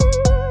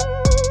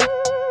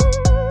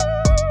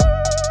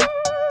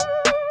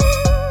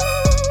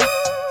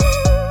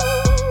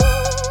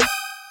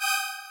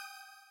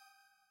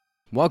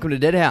Welcome to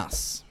Dead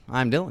House.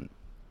 I'm Dylan.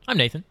 I'm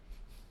Nathan.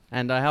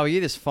 And how are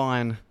you this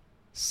fine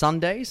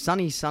Sunday,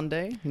 sunny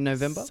Sunday in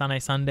November?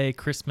 Sunday,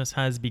 Christmas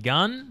has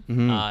begun.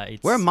 Mm-hmm.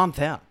 We're a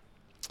month out.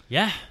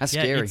 Yeah. That's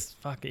yeah, scary.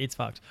 It's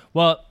fucked.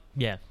 Well,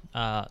 yeah.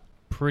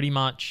 Pretty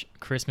much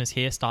Christmas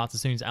here starts as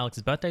soon as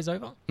Alex's birthday's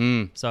over.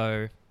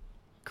 So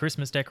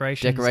Christmas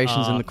decorations.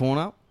 Decorations in the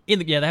corner?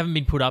 They haven't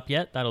been put up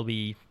yet. That'll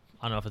be,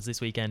 I don't know if it's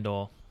this weekend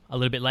or a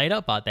little bit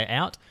later, but they're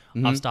out.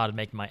 Mm-hmm. I've started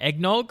making my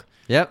eggnog.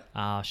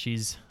 Yep.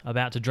 She's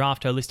about to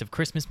draft her list of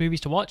Christmas movies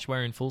to watch.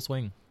 We're in full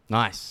swing.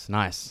 Nice.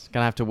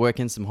 Gonna have to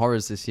work in some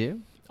horrors this year.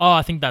 Oh,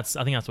 I think that's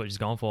what she's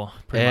going for.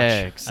 Pretty much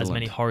excellent. as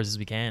many horrors as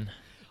we can.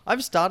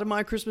 I've started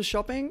my Christmas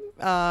shopping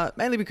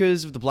mainly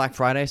because of the Black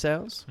Friday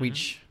sales,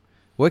 which,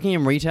 working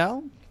in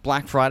retail,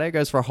 Black Friday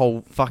goes for a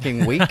whole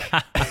fucking week.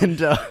 And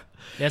yeah,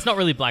 it's not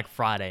really Black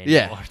Friday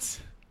anymore. Yeah.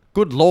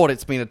 Good Lord,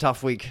 it's been a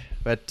tough week.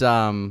 But,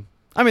 I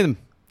mean,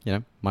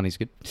 money's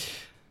good.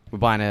 We're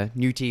buying a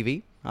new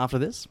TV after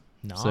this.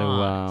 Nice.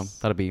 So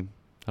that'll be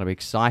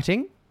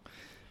exciting.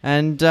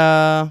 And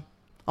I'm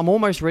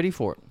almost ready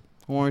for it.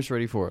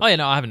 Oh, yeah,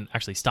 no, I haven't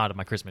actually started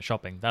my Christmas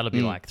shopping. That'll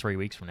be like 3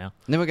 weeks from now.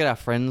 And then we'll get our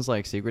friends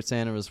like Secret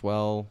Santa as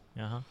well.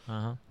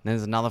 And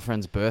there's another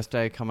friend's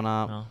birthday coming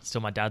up. Oh,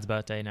 still my dad's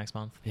birthday next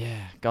month. Yeah,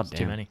 goddamn.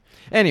 Too many.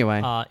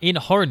 Anyway. In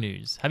horror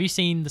news, have you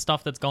seen the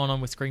stuff that's going on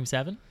with Scream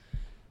 7?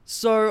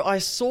 So I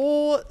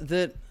saw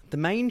that the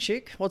main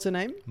chick, what's her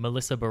name?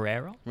 Melissa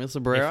Barrera. If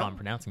I'm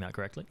pronouncing that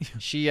correctly.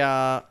 She,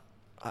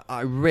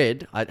 I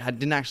read, I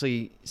didn't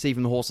actually see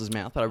from the horse's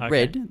mouth, but I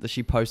read that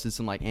she posted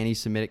some like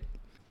anti-Semitic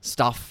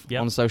stuff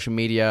on social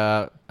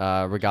media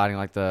regarding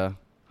like the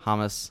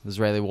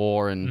Hamas-Israeli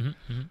war, and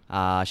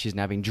she's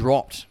now being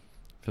dropped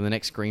for the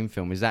next Scream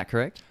film. Is that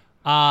correct?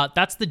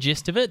 That's the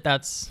gist of it.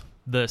 That's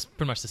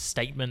pretty much the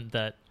statement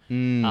that.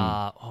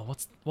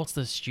 What's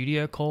the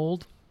studio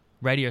called?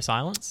 Radio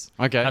Silence.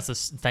 Okay, that's the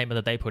statement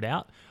that they put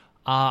out.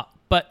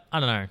 But I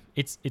don't know.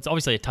 It's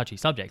obviously a touchy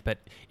subject. But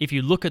if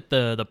you look at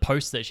the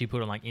posts that she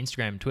put on like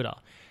Instagram and Twitter,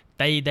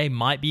 they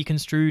might be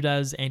construed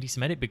as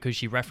anti-Semitic because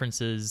she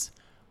references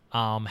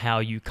how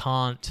you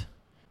can't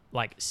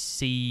like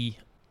see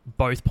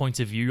both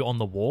points of view on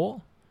the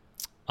war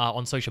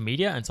on social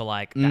media, and so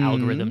like the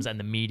algorithms and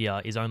the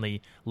media is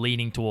only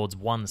leaning towards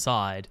one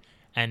side,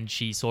 and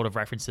she sort of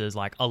references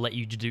like, I'll let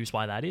you deduce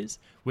why that is,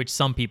 which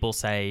some people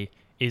say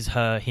is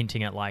her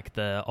hinting at like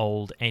the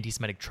old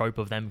anti-Semitic trope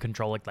of them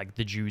controlling, like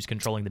the Jews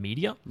controlling the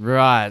media.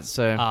 Right.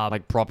 So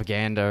like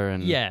propaganda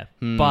and yeah.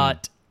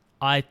 But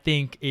I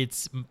think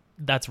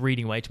that's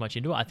reading way too much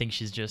into it. I think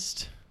she's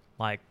just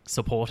like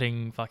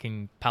supporting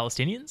fucking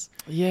Palestinians.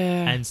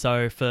 Yeah. And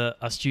so for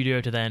a studio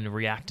to then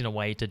react in a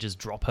way to just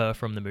drop her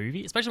from the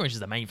movie, especially when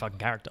she's the main fucking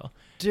character.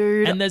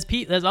 Dude. And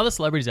there's other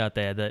celebrities out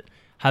there that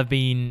have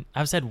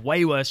said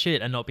way worse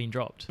shit and not been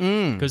dropped.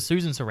 Because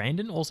Susan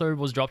Sarandon also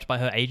was dropped by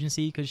her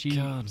agency because she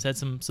said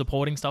some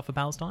supporting stuff for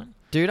Palestine.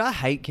 Dude, I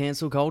hate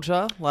cancel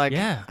culture. Like,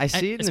 yeah. I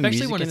see it in the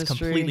music industry. Especially when it's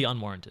completely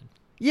unwarranted.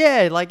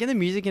 Yeah, like in the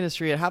music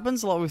industry, it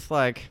happens a lot with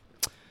like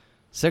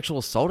sexual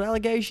assault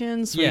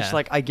allegations, which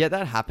like I get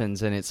that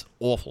happens and it's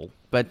awful.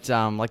 But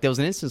like there was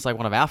an instance like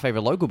one of our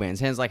favorite local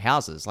bands, Hands Like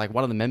Houses, like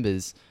one of the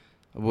members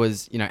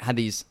was, had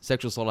these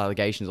sexual assault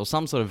allegations or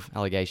some sort of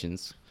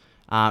allegations.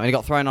 And he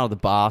got thrown out of the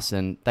bus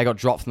and they got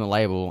dropped from the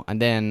label.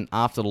 And then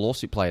after the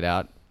lawsuit played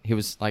out, he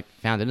was like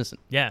found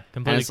innocent. Yeah,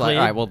 completely. And it's like,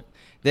 all right, well,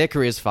 their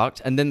career's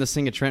fucked. And then the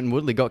singer Trenton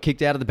Woodley got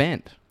kicked out of the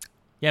band.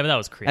 Yeah, but that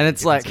was crazy. And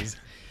it's like,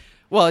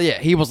 well, yeah,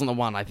 he wasn't the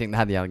one I think that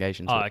had the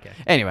allegations. Oh, okay.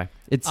 Anyway,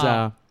 it's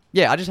I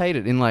just hate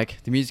it in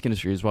like the music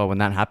industry as well when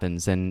that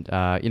happens. And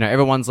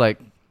everyone's like,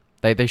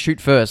 they shoot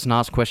first and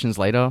ask questions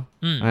later,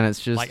 and it's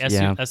just like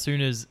as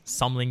soon as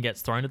something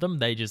gets thrown at them,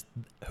 they just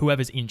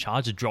whoever's in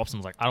charge just drops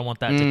them. Like, I don't want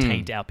that to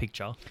taint our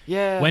picture.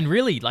 Yeah. When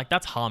really, like,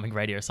 that's harming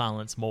Radio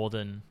Silence more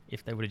than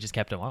if they would have just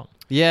kept them on.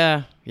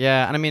 Yeah,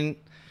 and I mean,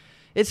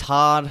 it's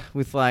hard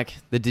with like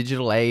the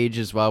digital age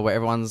as well, where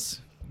everyone's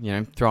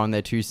throwing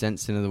their 2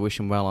 cents into the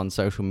wishing well on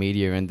social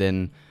media, and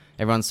then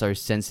everyone's so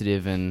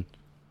sensitive and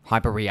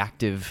hyper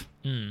reactive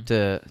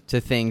to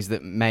things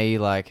that may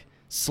like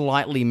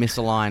slightly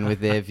misalign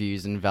with their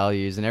views and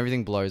values, and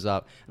everything blows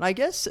up. And I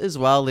guess as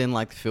well in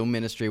like the film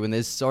industry, when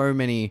there's so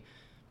many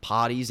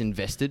parties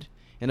invested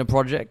in a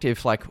project,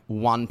 if like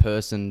one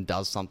person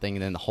does something,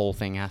 then the whole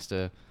thing has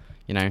to,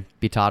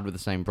 be tarred with the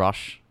same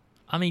brush.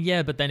 I mean,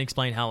 yeah, but then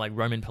explain how like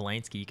Roman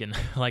Polanski can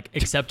like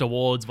accept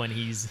awards when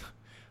he's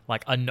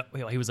like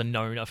he was a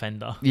known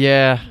offender.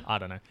 Yeah. I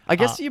don't know. I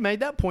guess you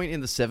made that point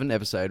in the 7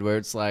 episode where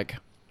it's like,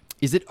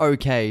 is it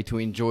okay to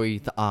enjoy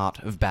the art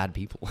of bad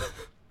people?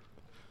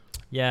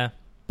 Yeah,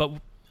 but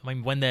I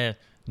mean, when they're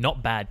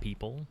not bad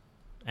people,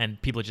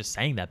 and people are just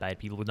saying they're bad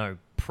people with no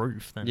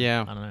proof, then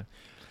I don't know.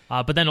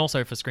 But then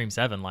also for Scream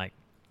 7, like,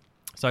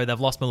 so they've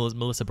lost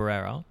Melissa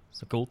Barrera,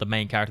 so cool, the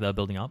main character they're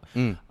building up.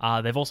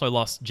 They've also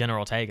lost Jenna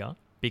Ortega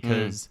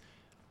because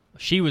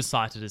she was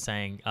cited as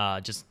saying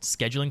just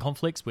scheduling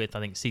conflicts with, I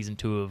think, season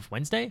 2 of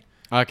Wednesday.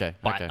 Okay.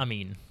 But I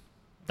mean,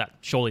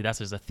 that's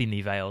just a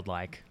thinly veiled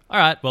like, all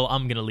right, well,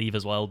 I'm gonna leave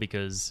as well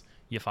because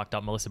you fucked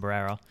up Melissa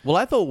Barrera. Well,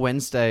 I thought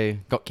Wednesday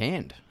got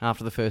canned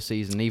after the first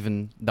season,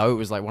 even though it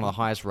was like one of the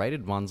highest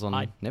rated ones on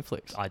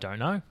Netflix. I don't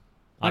know.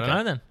 I don't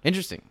know then.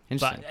 Interesting.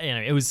 But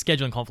it was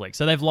scheduling conflict.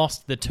 So they've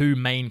lost the two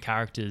main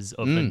characters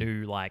of the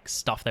new like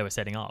stuff they were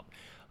setting up.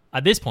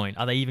 At this point,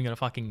 are they even going to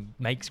fucking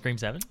make Scream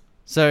 7?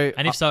 So,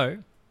 and if so,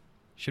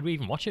 should we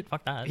even watch it?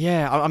 Fuck that.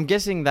 Yeah, I'm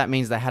guessing that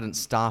means they hadn't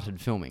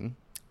started filming.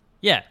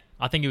 Yeah,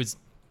 I think it was.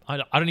 I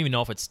don't even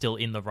know if it's still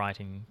in the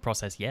writing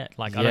process yet.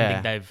 Like, I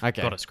don't think they've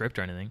got a script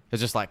or anything. It's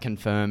just like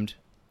confirmed.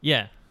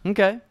 Yeah.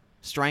 Okay.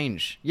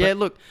 Strange. Yeah,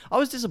 look, I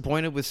was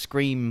disappointed with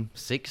Scream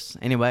 6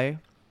 anyway.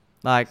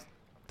 Like,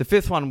 the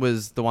fifth one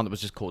was the one that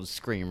was just called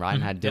Scream, right?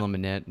 And had Dylan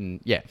Minnette and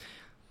yeah.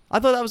 I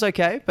thought that was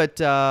okay, but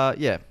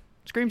yeah.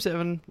 Scream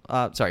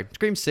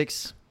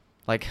 6,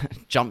 like,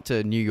 jumped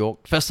to New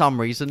York for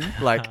some reason.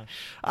 Like,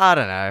 I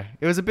don't know.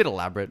 It was a bit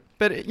elaborate,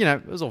 but,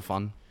 it was all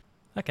fun.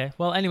 Okay.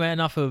 Well, anyway,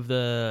 enough of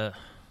the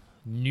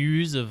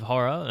news of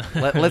horror.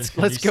 Let's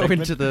go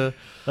into the...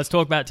 Let's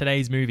talk about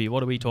today's movie.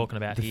 What are we talking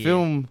about here? The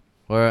film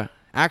we're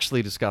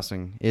actually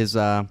discussing is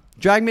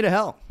Drag Me to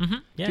Hell. Mm-hmm.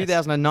 Yes.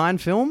 2009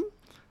 film.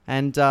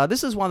 And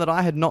this is one that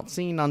I had not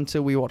seen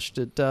until we watched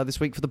it this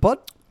week for the pod.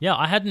 Yeah,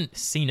 I hadn't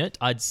seen it.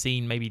 I'd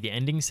seen maybe the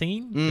ending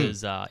scene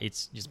because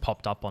it's just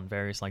popped up on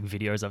various like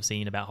videos I've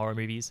seen about horror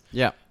movies.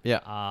 Yeah.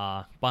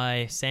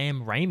 By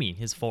Sam Raimi,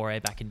 his foray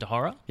back into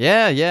horror.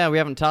 Yeah. We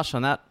haven't touched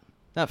on that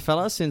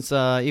fella since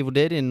Evil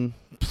Dead in,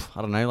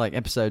 I don't know, like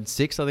episode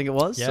 6, I think it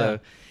was. Yeah. So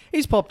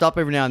he's popped up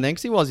every now and then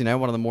because he was,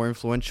 one of the more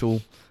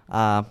influential,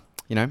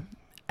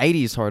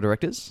 80s horror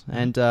directors.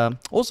 And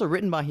also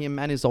written by him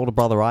and his older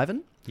brother,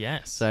 Ivan.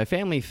 Yes. So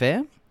family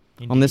affair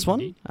on this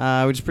one,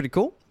 which is pretty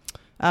cool.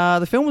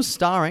 The film was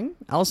starring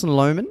Alison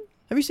Lohman.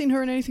 Have you seen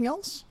her in anything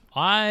else?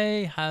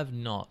 I have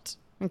not.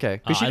 Okay.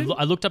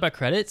 I looked up her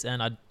credits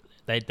and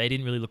they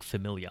didn't really look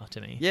familiar to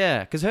me.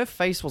 Yeah, because her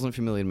face wasn't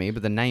familiar to me,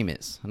 but the name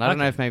is. And I don't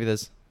know if maybe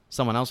there's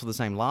someone else with the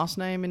same last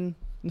name in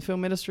the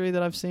film industry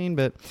that I've seen,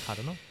 but... I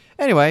don't know.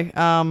 Anyway,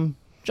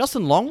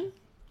 Justin Long,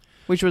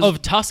 which was...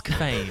 Of Tusk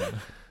fame.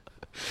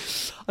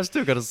 I've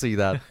still got to see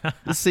that.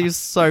 This seems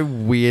so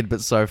weird,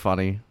 but so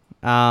funny.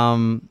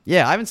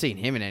 Yeah, I haven't seen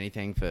him in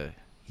anything for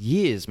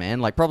years,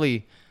 man. Like,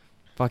 probably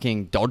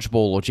fucking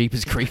Dodgeball or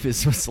Jeepers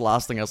Creepers was the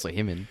last thing I saw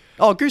him in.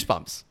 Oh,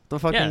 Goosebumps.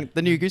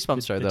 The new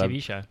Goosebumps show that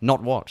I've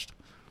not watched.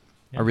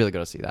 Yeah. I really got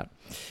to see that.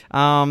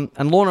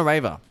 And Lorna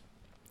Raver,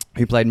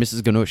 who played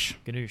Mrs. Ganush.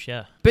 Ganush,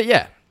 yeah. But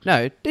yeah,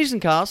 no,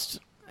 decent cast.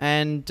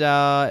 And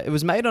it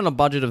was made on a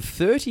budget of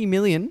 $30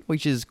 million,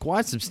 which is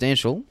quite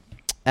substantial.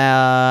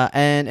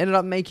 And ended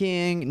up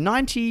making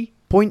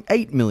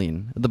 $90.8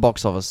 million at the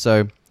box office.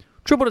 So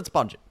tripled its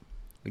budget,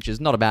 which is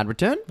not a bad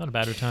return. Not a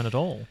bad return at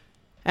all.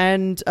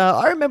 And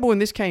I remember when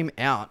this came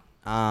out,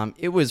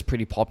 it was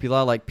pretty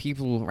popular. Like,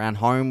 people around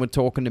home were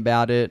talking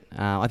about it.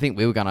 I think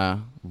we were going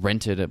to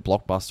rent it at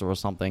Blockbuster or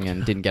something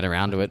and didn't get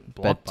around to it.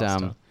 But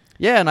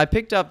yeah, and I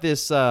picked up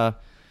this sort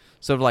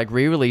of like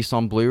re-release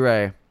on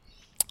Blu-ray,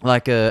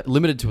 like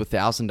limited to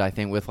 1,000, I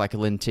think, with like a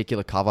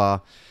lenticular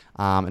cover.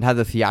 It had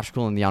the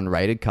theatrical and the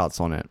unrated cuts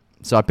on it.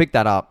 So I picked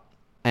that up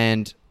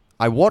and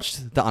I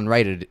watched the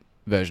unrated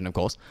version, of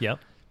course. Yep.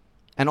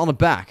 And on the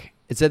back,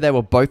 it said they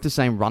were both the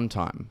same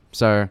runtime.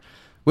 So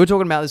we were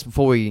talking about this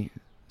before we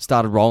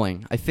started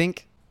rolling. I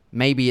think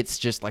maybe it's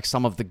just like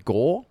some of the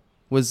gore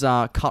was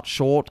cut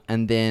short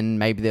and then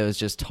maybe there was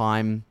just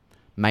time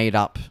made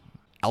up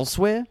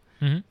elsewhere.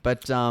 Mm-hmm.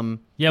 But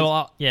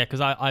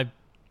because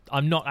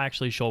I'm not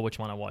actually sure which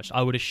one I watched.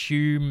 I would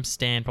assume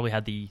Stan probably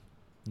had the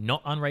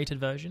not unrated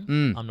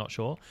version. I'm not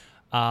sure.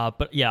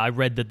 But yeah, I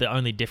read that the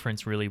only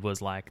difference really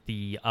was like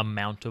the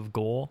amount of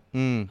gore,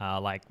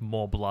 like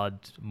more blood,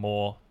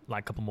 more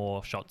like a couple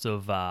more shots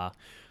of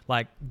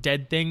like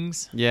dead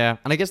things. Yeah,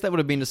 and I guess that would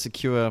have been a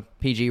secure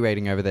PG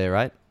rating over there,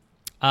 right?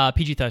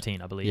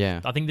 PG-13, I believe. Yeah,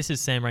 I think this is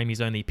Sam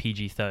Raimi's only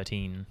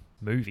PG-13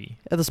 movie.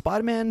 Are the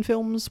Spider-Man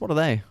films? What are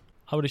they?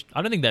 I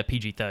don't think they're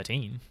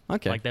PG-13.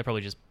 Okay, like they're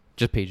probably just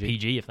PG.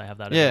 PG if they have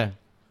that. Yeah,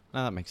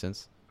 no, that makes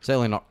sense.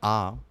 Certainly not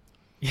R.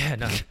 Yeah,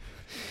 no.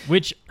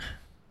 Which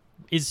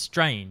is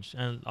strange.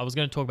 And I was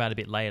going to talk about it a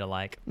bit later.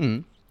 Like,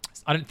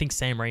 I don't think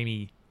Sam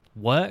Raimi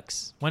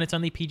works when it's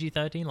only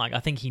PG-13. Like, I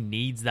think he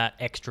needs that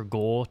extra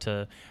gore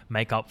to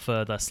make up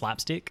for the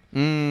slapstick.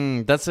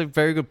 That's a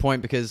very good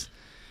point because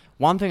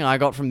one thing I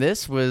got from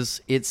this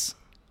was it's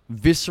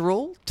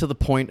visceral to the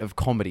point of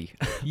comedy.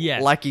 Yeah.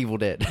 Like Evil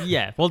Dead.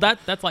 Yeah. Well,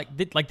 that's like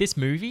this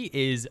movie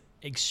is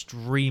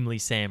extremely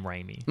Sam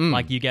Raimi.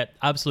 Like, you get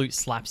absolute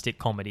slapstick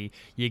comedy.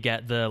 You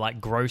get the like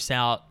gross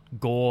out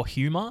gore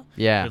humor.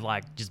 Yeah. With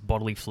like just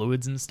bodily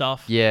fluids and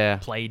stuff. Yeah.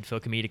 Played for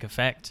comedic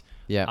effect.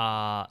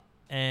 Yeah.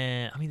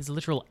 And I mean, there's a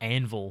literal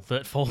anvil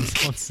that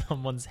falls on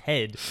someone's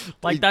head.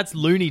 Like, that's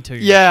Looney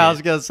Tunes. Yeah, I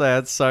was gonna say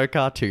it's so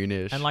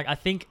cartoonish. And like, I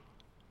think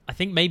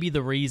maybe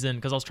the reason,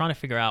 because I was trying to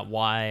figure out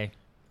why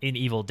in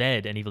Evil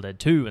Dead and Evil Dead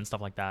 2 and stuff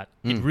like that,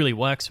 it really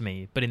works for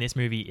me. But in this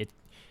movie, it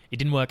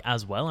didn't work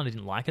as well and I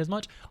didn't like it as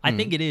much. I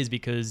think it is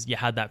because you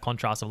had that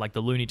contrast of like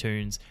the Looney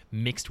Tunes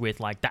mixed with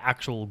like the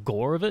actual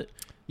gore of it.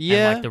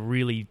 Yeah. And like the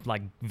really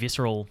like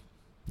visceral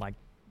like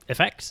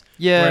effects.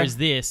 Yeah. Whereas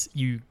this,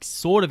 you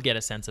sort of get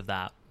a sense of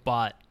that,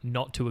 but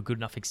not to a good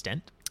enough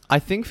extent. I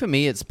think for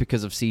me, it's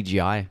because of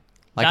CGI.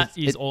 That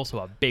is also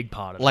a big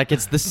part of it. Like,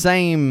 it's the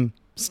same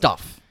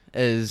stuff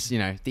as,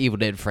 the Evil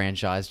Dead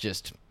franchise,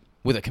 just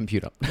with a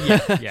computer.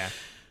 Yeah.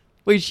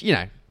 Which,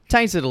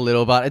 taints it a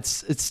little, but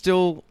it's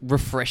still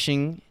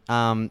refreshing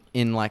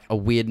in, like, a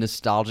weird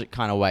nostalgic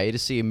kind of way to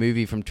see a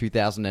movie from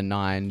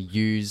 2009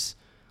 use,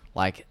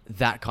 like,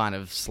 that kind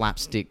of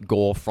slapstick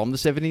gore from the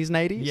 70s and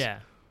 80s.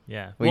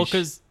 Yeah. Well,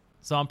 because...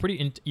 So I'm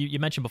pretty... you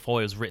mentioned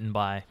before it was written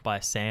by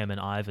Sam and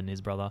Ivan,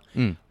 his brother.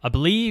 I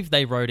believe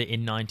they wrote it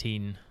in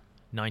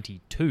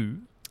 1992,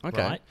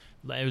 okay. Right?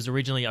 It was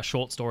originally a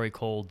short story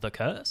called The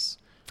Curse.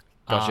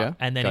 Gotcha.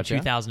 And then in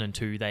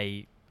 2002,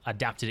 they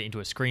adapted it into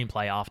a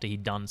screenplay after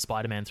he'd done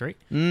Spider-Man 3.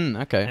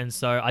 Okay. And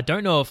so I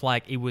don't know if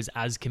like it was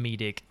as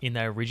comedic in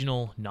their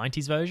original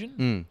 90s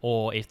version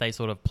or if they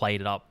sort of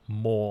played it up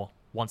more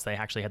once they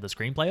actually had the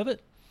screenplay of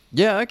it.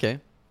 Yeah, okay.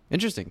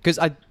 Interesting. Because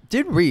I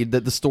did read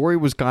that the story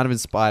was kind of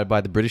inspired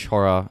by the British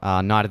horror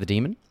Night of the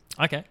Demon.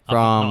 Okay. I've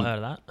not heard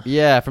of that.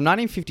 Yeah, from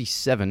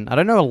 1957. I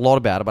don't know a lot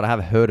about it, but I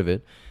have heard of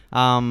it.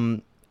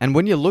 And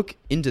when you look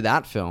into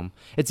that film,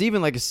 it's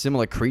even like a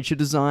similar creature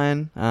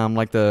design,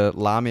 like the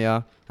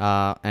Lamia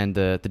and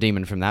the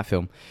demon from that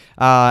film.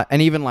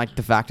 And even like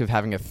the fact of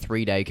having a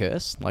 3-day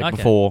curse, like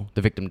before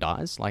the victim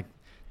dies. Like,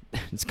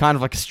 it's kind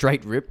of like a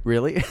straight rip,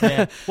 really.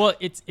 Yeah. Well,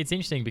 it's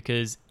interesting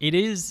because it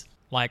is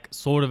like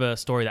sort of a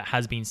story that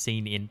has been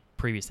seen in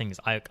previous things.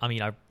 I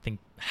mean, I think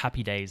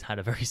Happy Days had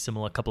a very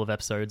similar couple of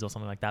episodes or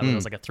something like that where it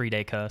was like a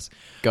 3-day curse.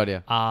 Got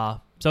ya.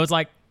 So it's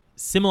like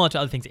similar to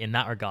other things in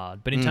that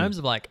regard. But in terms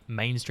of like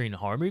mainstream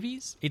horror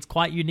movies, it's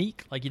quite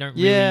unique. Like you don't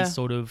really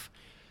sort of...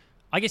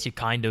 I guess you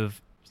kind of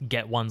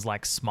get ones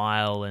like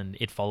Smile and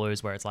It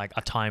Follows where it's like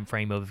a time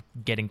frame of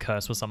getting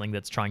cursed with something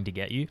that's trying to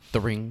get you. The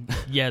Ring.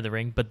 Yeah, The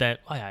Ring. But that...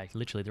 Oh yeah,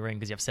 literally The Ring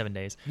because you have 7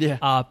 days. Yeah.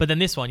 But then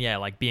this one, yeah,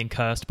 like being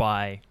cursed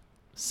by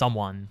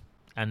someone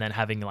and then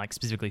having like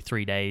specifically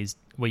 3 days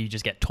where you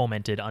just get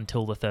tormented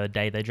until the 3rd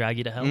day they drag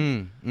you to hell.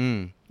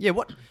 Yeah,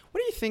 what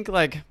do you think,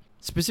 like,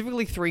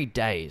 specifically 3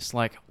 days?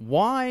 Like,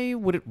 why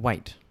would it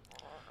wait?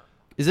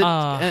 Is it...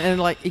 and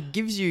like, it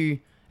gives you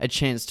a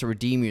chance to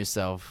redeem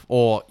yourself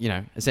or,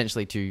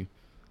 essentially to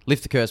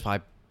lift the curse by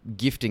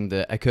gifting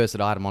the accursed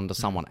item onto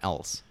someone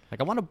else.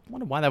 Like, I wonder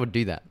why they would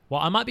do that.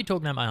 Well, I might be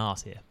talking out my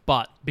ass here,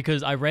 but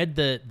because I read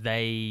that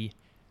they...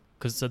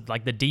 Because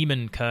like the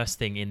demon curse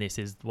thing in this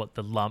is what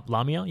the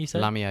Lamia, you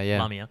said? Lamia,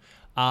 yeah. Lamia.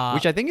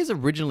 Which I think is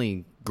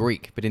originally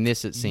Greek, but in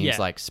this it seems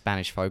like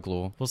Spanish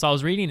folklore. Well, so I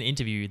was reading an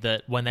interview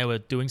that when they were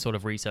doing sort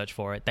of research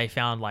for it, they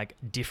found like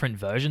different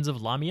versions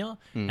of Lamia.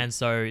 And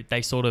so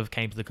they sort of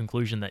came to the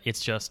conclusion that it's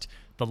just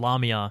the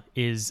Lamia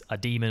is a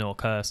demon or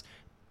curse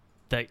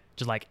that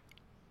just like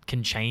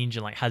can change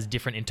and like has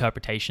different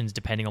interpretations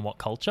depending on what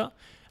culture.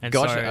 And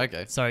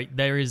okay. So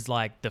there is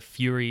like the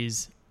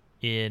Furies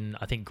in,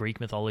 I think, Greek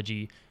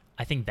mythology.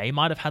 I think they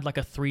might have had like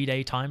a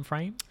 3-day time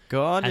frame.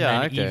 God, and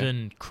yeah, then okay.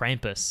 even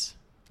Krampus,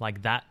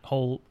 like that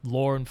whole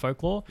lore and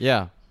folklore,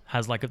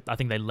 has like I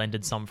think they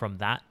lended some from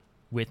that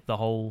with the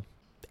whole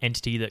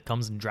entity that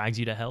comes and drags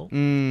you to hell.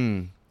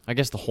 I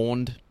guess the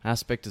horned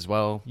aspect as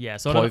well. Yeah,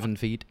 so cloven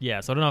feet. Yeah,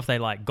 so I don't know if they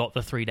like got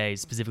the 3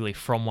 days specifically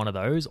from one of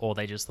those, or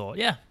they just thought,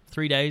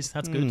 3 days,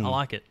 that's good, I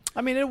like it.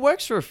 I mean, it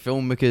works for a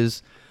film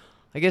because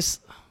I guess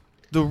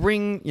The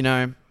Ring,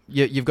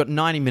 you've got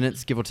 90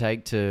 minutes, give or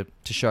take, to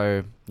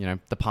show,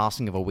 the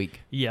passing of a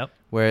week. Yep.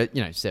 Where,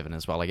 7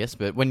 as well, I guess.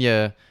 But when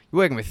you're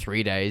working with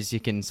 3 days, you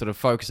can sort of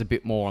focus a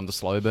bit more on the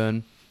slow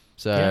burn.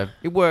 So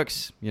it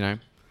works,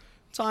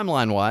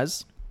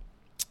 timeline-wise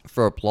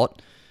for a plot.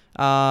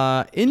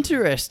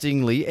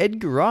 Interestingly,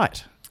 Edgar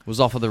Wright was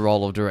offered the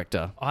role of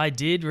director. I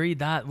did read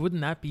that.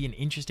 Wouldn't that be an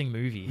interesting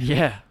movie?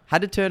 Yeah.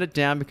 Had to turn it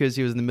down because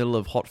he was in the middle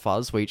of Hot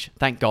Fuzz, which,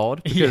 thank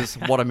God, because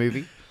what a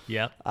movie.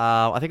 Yeah.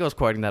 I think I was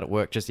quoting that at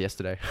work just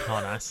yesterday.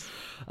 Oh, nice.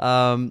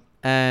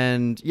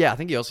 And I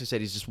think he also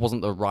said he just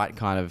wasn't the right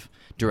kind of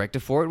director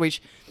for it,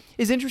 which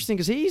is interesting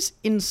because he's,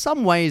 in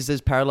some ways, there's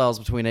parallels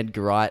between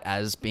Edgar Wright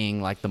as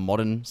being like the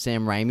modern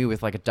Sam Raimi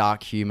with like a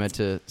dark humor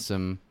to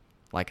some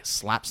like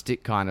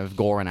slapstick kind of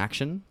gore and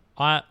action.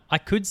 I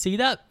could see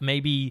that.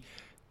 Maybe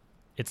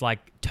it's like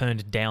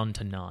turned down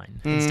to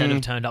 9 instead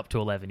of turned up to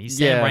 11. He's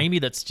Sam Raimi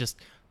that's just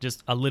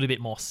a little bit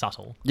more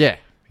subtle. Yeah,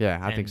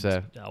 I think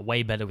so.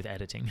 Way better with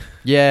editing.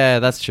 Yeah,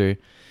 that's true.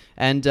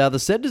 And the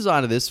set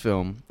design of this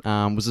film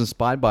was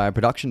inspired by a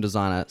production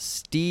designer,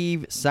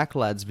 Steve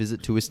Saklad's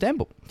visit to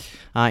Istanbul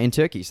in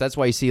Turkey. So that's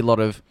why you see a lot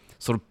of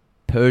sort of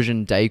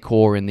Persian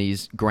decor in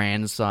these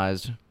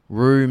grand-sized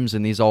rooms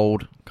and these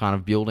old kind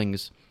of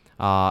buildings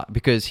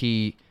because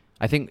he,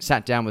 I think,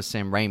 sat down with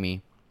Sam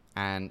Raimi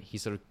and he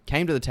sort of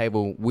came to the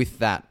table with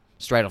that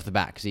straight off the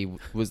bat because he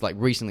was like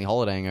recently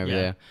holidaying over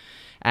there.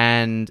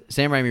 And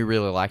Sam Raimi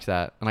really liked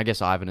that, and I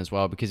guess Ivan as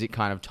well, because it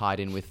kind of tied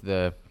in with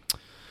the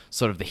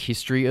sort of the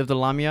history of the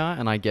Lamia,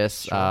 and I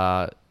guess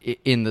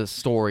in the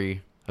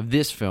story of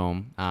this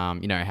film,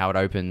 you know, how it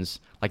opens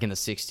like in the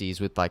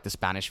 60s with like the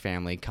Spanish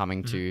family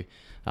coming to, you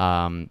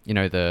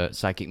know, the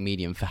psychic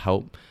medium for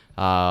help.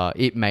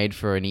 It made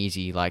for an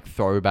easy like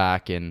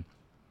throwback. And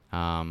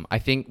I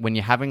think when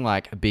you're having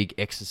like a big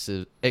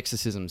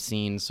exorcism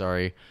scene,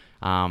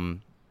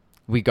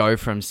 we go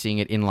from seeing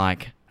it in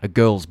like a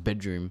girl's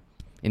bedroom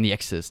in The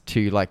Exorcist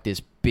to like this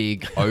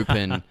big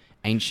open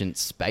ancient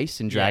space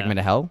in Drag Me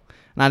to Hell.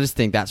 And I just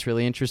think that's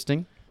really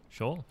interesting.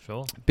 Sure.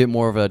 A bit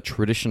more of a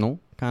traditional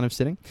kind of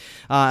setting.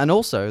 And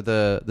also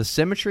the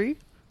cemetery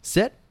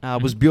set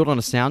was built on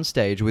a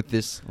soundstage with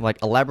this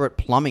like elaborate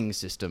plumbing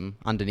system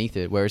underneath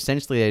it, where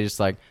essentially they just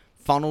like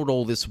funneled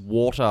all this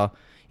water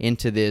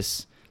into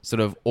this sort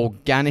of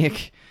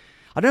organic,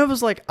 I don't know if it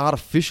was like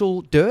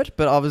artificial dirt,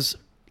 but I was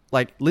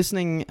like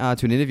listening to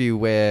an interview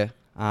where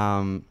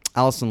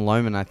Alison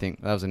Lohman, I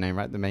think that was her name,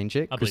 right? The main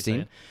chick,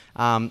 Christine,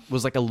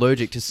 was like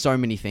allergic to so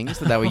many things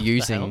that they were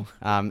using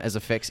as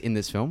effects in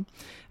this film.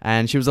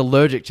 And she was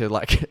allergic to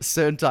like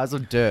certain types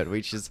of dirt,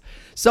 which is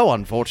so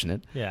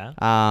unfortunate. Yeah.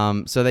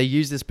 So they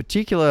used this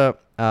particular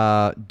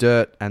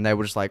dirt and they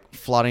were just like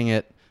flooding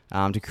it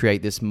to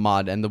create this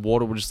mud, and the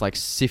water would just like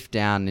sift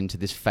down into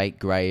this fake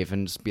grave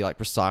and just be like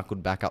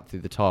recycled back up through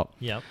the top.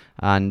 Yep.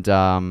 And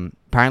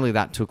apparently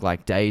that took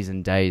like days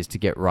and days to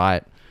get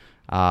right.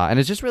 And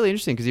it's just really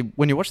interesting because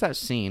when you watch that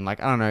scene,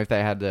 like, I don't know if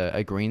they had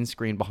a green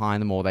screen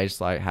behind them or they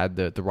just like had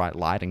the right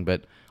lighting,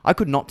 but I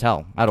could not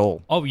tell at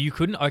all. Oh, you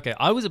couldn't? Okay.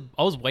 I was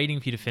waiting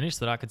for you to finish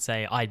so that I could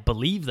say I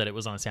believe that it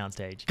was on a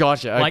soundstage.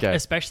 Gotcha. Okay. Like,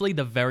 especially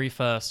the very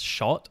first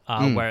shot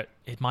where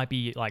it might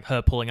be like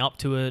her pulling up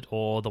to it,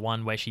 or the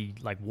one where she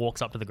like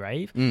walks up to the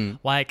grave.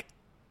 Like,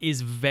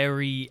 is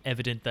very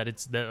evident that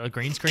it's a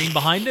green screen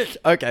behind it.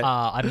 Okay.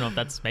 I don't know if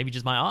that's maybe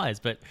just my eyes,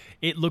 but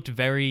it looked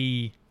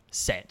very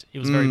set. It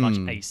was very much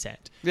a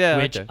set. Yeah.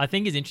 Which okay. I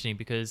think is interesting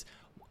because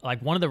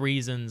like one of the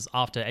reasons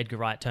after Edgar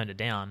Wright turned it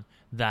down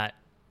that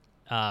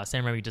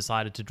Sam Raimi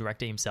decided to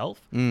direct it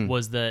himself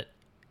was that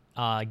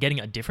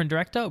getting a different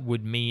director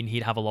would mean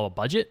he'd have a lower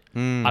budget. I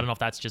don't know if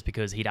that's just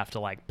because he'd have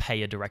to like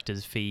pay a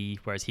director's fee,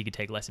 whereas he could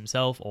take less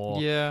himself,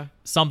 or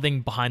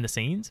something behind the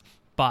scenes.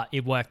 But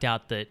it worked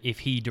out that if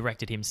he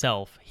directed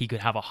himself, he could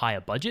have a higher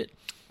budget.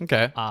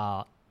 Okay.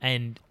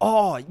 And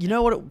you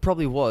know what it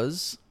probably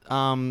was?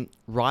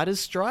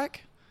 Writer's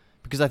strike?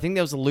 Because I think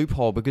there was a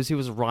loophole because he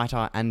was a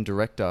writer and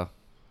director.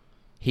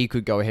 He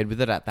could go ahead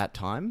with it at that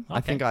time. Okay.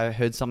 I think I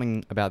heard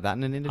something about that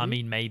in an interview. I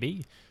mean,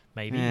 maybe.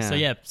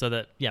 Yeah.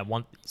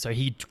 So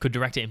he could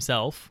direct it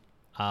himself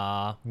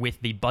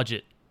with the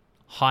budget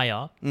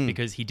higher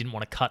because he didn't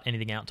want to cut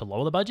anything out to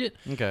lower the budget.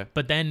 Okay.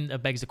 But then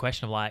it begs the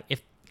question of like,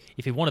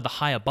 if he wanted the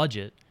higher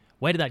budget,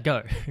 where did that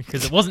go?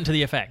 Because it wasn't to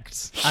the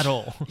effects at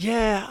all.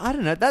 Yeah, I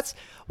don't know. That's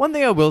one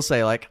thing I will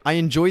say. Like, I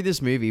enjoy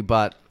this movie,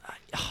 but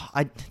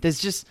there's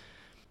just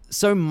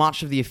so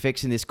much of the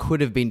effects in this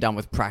could have been done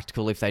with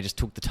practical if they just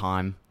took the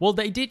time. Well,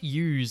 they did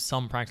use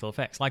some practical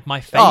effects. Like, my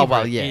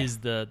favorite is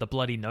the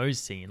bloody nose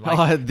scene.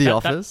 Like, The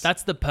Office.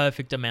 That's the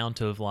perfect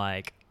amount of,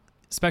 like,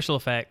 special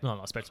effect, no,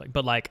 not special effect,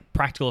 but, like,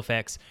 practical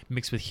effects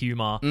mixed with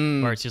humor,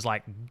 where it's just,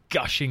 like,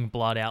 gushing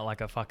blood out like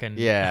a fucking...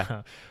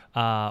 Yeah.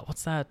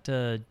 What's that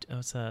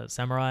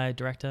samurai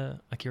director,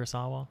 Akira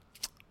Sawa?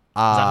 Is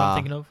that what I'm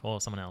thinking of?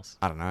 Or someone else?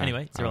 I don't know.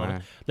 Anyway, it's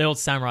irrelevant. The old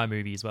samurai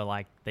movies where,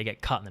 like, they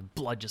get cut and then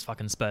blood just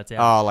fucking spurts out.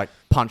 Oh, like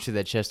punch through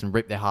their chest and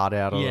rip their heart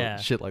out or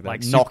shit like that.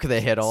 Like knock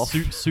their head off.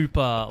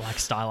 Super, like,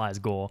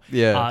 stylized gore.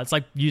 Yeah. It's,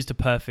 like, used to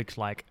perfect,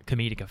 like,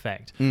 comedic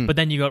effect. But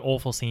then you got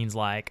awful scenes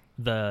like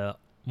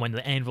when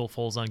the anvil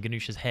falls on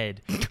Ganesha's head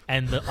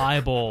and the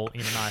eyeball in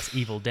a nice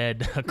Evil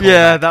Dead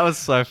yeah, that was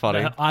so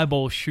funny. The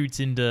eyeball shoots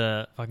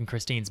into fucking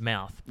Christine's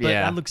mouth. But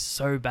that looks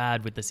so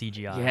bad with the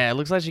CGI. Yeah, it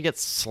looks like she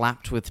gets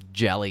slapped with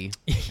jelly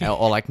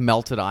or like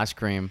melted ice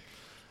cream.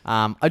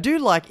 I do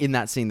like in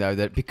that scene though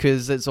that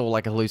because it's all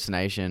like a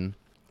hallucination,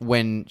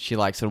 when she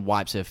like sort of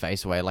wipes her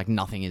face away, like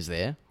nothing is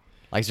there.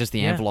 Like, it's just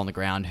the anvil on the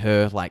ground,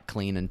 her, like,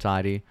 clean and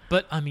tidy.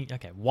 But, I mean,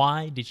 okay,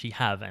 why did she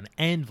have an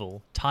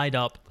anvil tied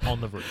up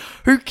on the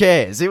roof? Who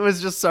cares? It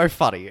was just so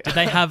funny. Did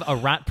they have a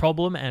rat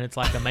problem and it's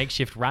like a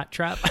makeshift rat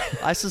trap?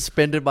 I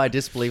suspended my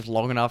disbelief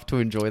long enough to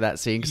enjoy that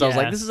scene because I was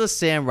like, this is a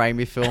Sam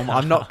Raimi film.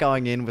 I'm not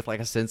going in with, like,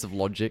 a sense of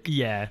logic.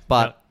 Yeah.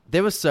 But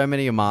there were so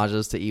many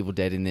homages to Evil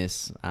Dead in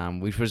this,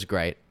 which was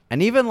great.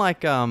 And even,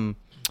 like, the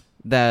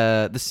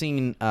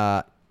scene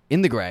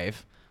in the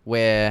grave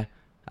where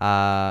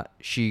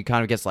she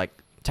kind of gets, like,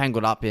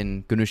 tangled up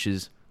in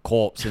Ganoush's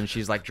corpse and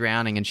she's like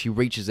drowning and she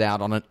reaches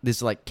out on it.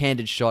 This like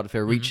candid shot of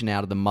her reaching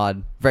out of the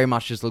mud. Very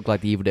much just looked like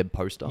the Evil Dead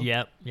poster.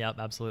 Yep,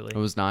 absolutely. It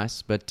was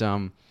nice. But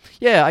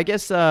yeah, I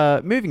guess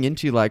moving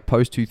into like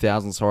post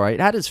 2000s horror, it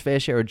had its fair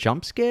share of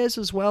jump scares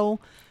as well.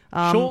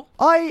 Sure.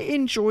 I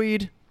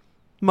enjoyed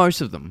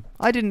most of them.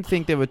 I didn't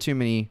think there were too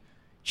many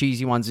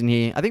cheesy ones in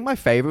here. I think my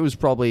favorite was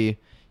probably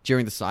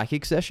during the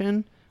psychic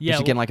session. Yeah,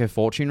 she getting like her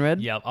fortune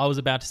read. Yeah, I was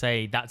about to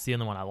say that's the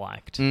only one I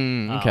liked.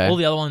 Okay. All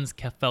the other ones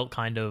felt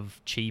kind of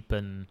cheap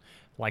and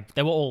like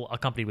they were all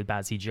accompanied with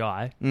bad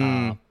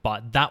CGI.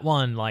 But that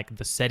one, like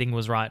the setting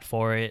was right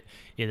for it.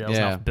 There was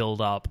enough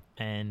build up,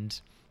 and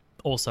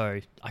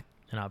also, I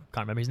can't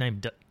remember his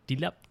name.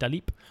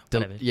 Dalip?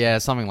 Whatever. Yeah,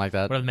 something like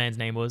that. Whatever the man's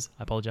name was.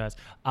 I apologize.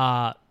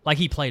 Like,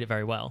 he played it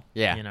very well.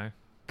 Yeah. You know?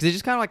 Because he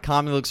just kind of like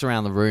calmly looks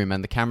around the room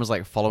and the camera's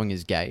like following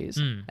his gaze.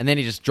 And then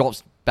he just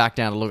drops back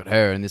down to look at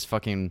her and this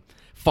fucking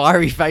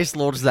fiery face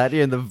launches at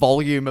you and the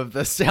volume of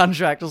the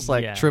soundtrack just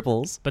like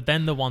triples. But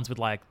then the ones with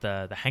like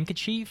the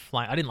handkerchief,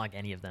 like I didn't like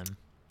any of them.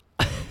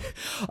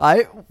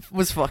 I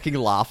was fucking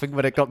laughing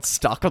when it got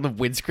stuck on the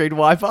windscreen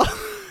wiper.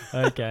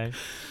 Okay.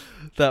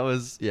 That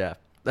was, I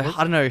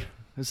don't know.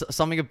 There's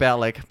something about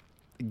like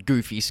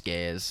goofy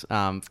scares.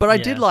 But I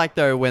did like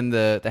though when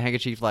the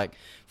handkerchief like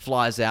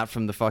flies out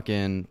from the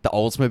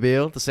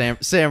Oldsmobile, the Sam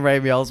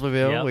Raimi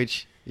Oldsmobile,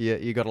 which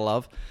you gotta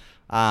love.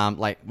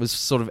 Like was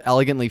sort of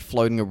elegantly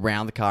floating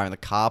around the car in the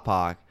car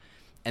park,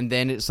 and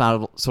then it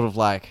started sort of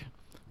like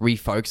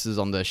refocuses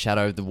on the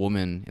shadow of the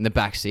woman in the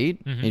back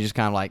seat. And he just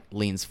kind of like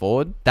leans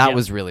forward. That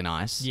was really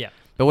nice. Yeah.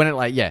 But when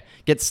it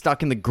gets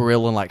stuck in the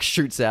grill and like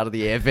shoots out of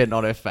the air vent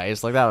on her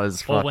face, like that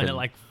was fucking Or when it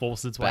like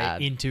forces its way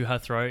into her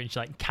throat and she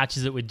like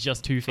catches it with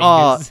just 2 fingers.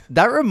 Oh,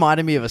 that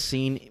reminded me of a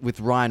scene with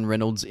Ryan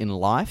Reynolds in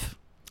Life.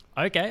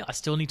 Okay, I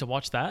still need to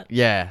watch that.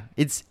 Yeah,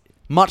 it's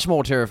much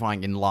more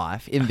terrifying in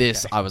Life. In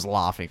this, I was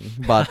laughing.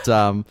 But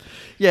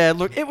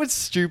look, it was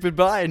stupid,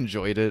 but I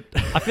enjoyed it.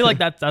 I feel like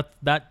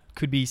that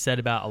could be said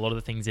about a lot of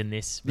the things in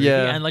this movie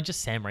and like just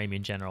Sam Raimi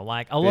in general.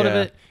 Like a lot of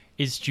it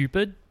is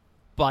stupid,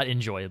 but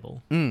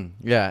enjoyable.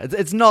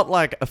 It's not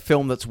like a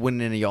film that's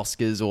winning any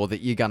Oscars or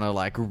that you're gonna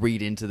like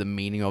read into the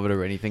meaning of it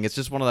or anything. It's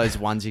just one of those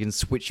ones you can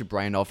switch your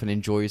brain off and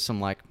enjoy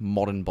some like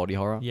modern body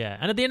horror. Yeah,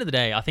 and at the end of the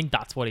day, I think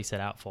that's what he set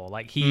out for.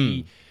 Like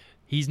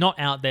he's not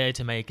out there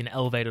to make an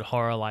elevated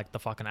horror like the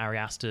fucking Ari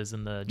Asters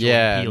and the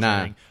Jordan Peele's and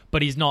everything.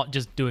 But he's not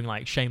just doing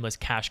like shameless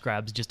cash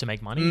grabs just to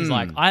make money. He's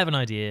like, I have an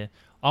idea.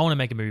 I want to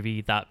make a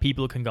movie that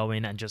people can go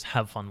in and just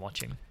have fun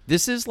watching.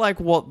 This is like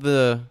what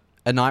A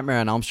Nightmare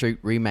on Elm Street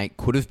remake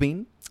could have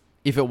been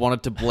if it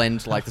wanted to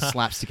blend like the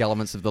slapstick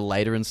elements of the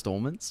later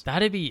installments.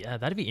 That'd be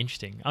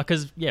interesting.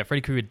 Because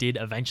Freddy Krueger did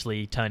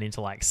eventually turn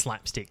into like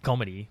slapstick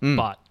comedy,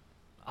 but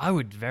I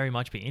would very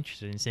much be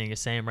interested in seeing a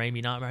Sam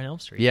Raimi Nightmare on Elm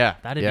Street. Yeah,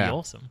 that'd be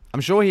awesome.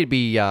 I'm sure he'd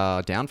be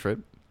down for it.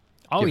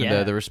 Oh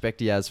given the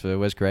respect he has for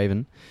Wes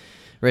Craven.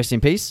 Rest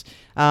in peace.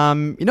 You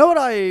know what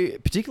I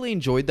particularly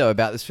enjoyed though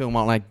about this film,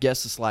 on I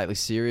guess a slightly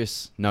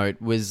serious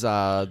note, was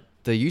the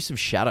use of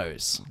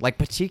shadows. Like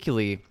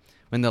particularly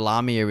when the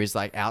Lamia is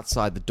like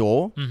outside the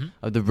door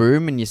of the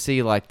room, and you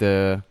see like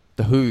the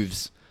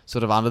hooves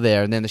sort of under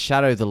there, and then the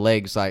shadow of the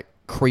legs like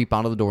creep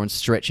under the door and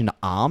stretch into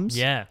arms.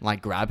 Yeah,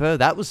 like grab her.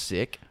 That was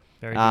sick.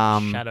 Very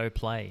good shadow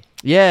play.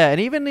 Yeah,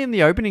 and even in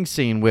the opening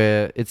scene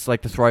where it's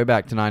like the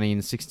throwback to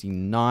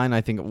 1969,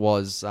 I think it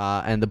was,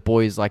 and the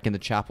boy's like in the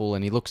chapel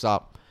and he looks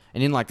up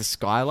and in like the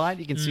skylight,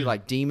 you can see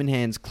like demon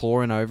hands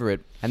clawing over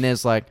it, and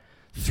there's like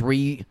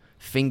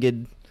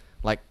 3-fingered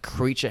like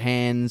creature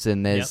hands,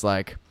 and there's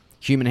like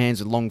human hands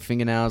with long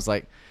fingernails.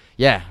 Like,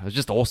 yeah, it was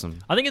just awesome.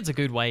 I think it's a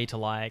good way to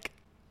like...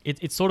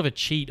 It's sort of a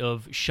cheat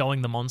of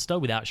showing the monster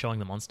without showing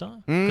the monster.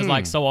 Because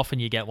like so often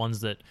you get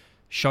ones that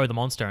show the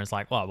monster and it's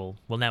like, well,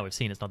 now we've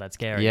seen it's not that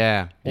scary.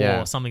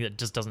 Or something that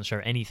just doesn't show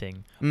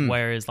anything.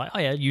 Whereas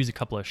like, use a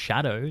couple of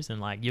shadows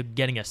and like you're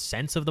getting a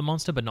sense of the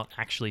monster but not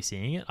actually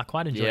seeing it. I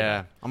quite enjoy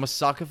that. I'm a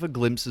sucker for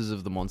glimpses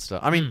of the monster.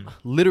 I mean,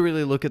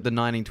 literally look at the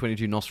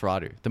 1922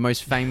 Nosferatu. The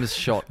most famous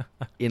shot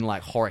in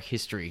like horror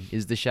history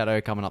is the shadow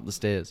coming up the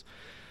stairs.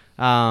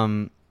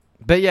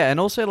 But yeah, and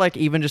also like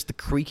even just the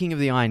creaking of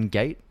the iron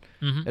gate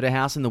at a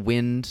house in the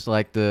wind,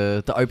 like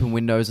the open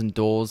windows and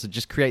doors, that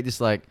just create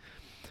this like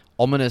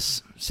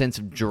ominous sense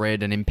of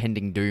dread and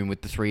impending doom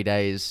with the 3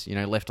 days,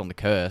 left on the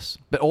curse.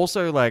 But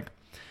also like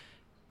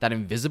that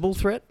invisible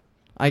threat,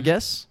 I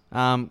guess.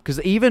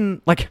 Because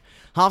even like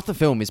half the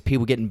film is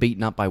people getting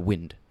beaten up by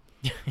wind.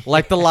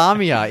 Like the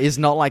Lamia is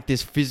not like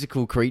this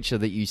physical creature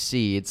that you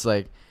see. It's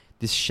like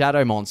this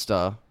shadow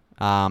monster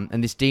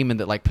and this demon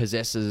that like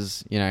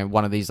possesses,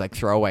 one of these like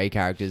throwaway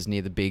characters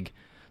near the big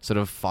sort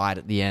of fight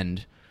at the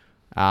end.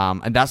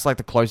 And that's like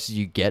the closest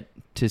you get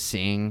to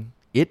seeing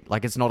it.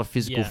 Like it's not a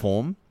physical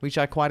form, which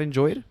I quite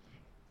enjoyed.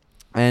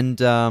 And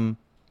one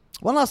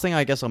last thing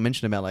I guess I'll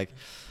mention about like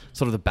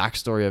sort of the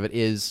backstory of it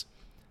is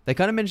they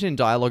kind of mention in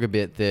dialogue a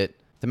bit that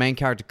the main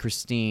character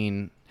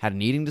Christine had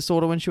an eating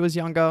disorder when she was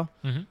younger.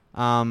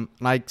 And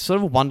I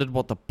sort of wondered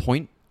what the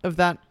point of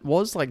that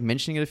was, like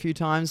mentioning it a few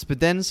times.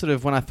 But then sort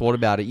of when I thought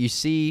about it, you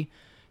see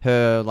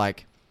her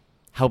like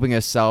helping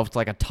herself to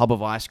like a tub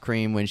of ice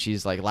cream when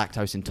she's like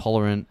lactose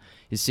intolerant.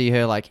 You see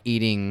her like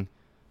eating,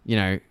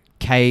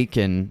 cake,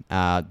 and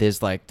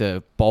there's like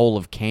the bowl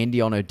of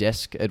candy on her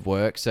desk at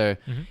work. So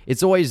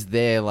it's always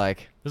there,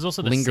 like there's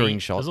also lingering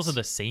shots. There's also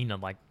the scene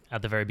of like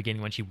at the very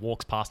beginning when she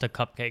walks past a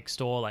cupcake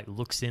store, like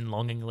looks in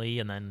longingly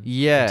and then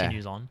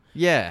continues on.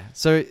 Yeah.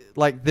 So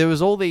like there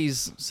was all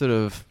these sort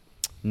of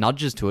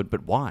nudges to it,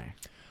 but why?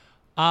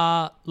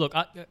 Look,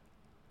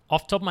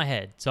 off the top of my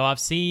head, so I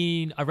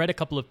read a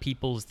couple of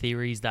people's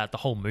theories that the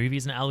whole movie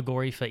is an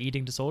allegory for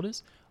eating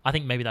disorders. I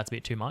think maybe that's a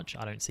bit too much.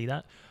 I don't see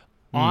that.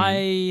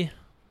 I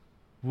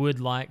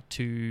would like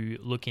to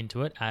look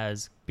into it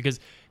because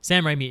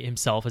Sam Raimi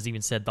himself has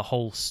even said the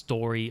whole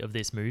story of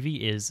this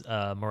movie is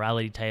a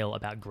morality tale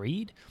about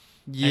greed.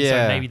 Yeah. And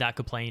so maybe that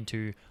could play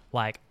into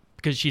like,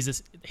 because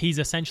he's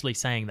essentially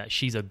saying that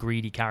she's a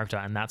greedy character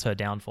and that's her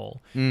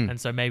downfall. And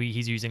so maybe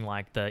he's using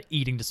like the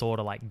eating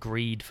disorder, like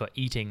greed for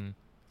eating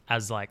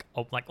as like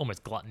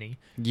almost gluttony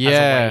as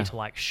a way to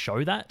like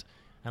show that.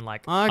 And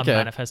like a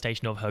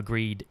manifestation of her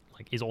greed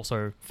like is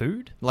also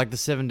food. Like the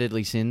 7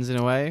 deadly sins in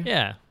a way.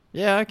 Yeah.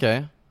 Yeah,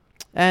 okay.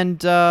 And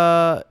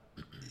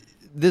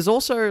there's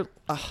also,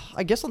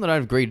 I guess on the note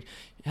of greed,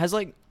 it has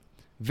like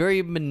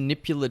very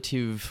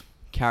manipulative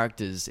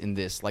characters in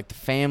this. Like the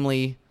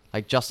family,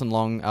 like Justin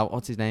Long,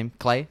 what's his name?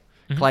 Clay?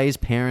 Mm-hmm. Clay's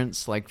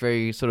parents, like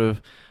very sort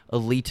of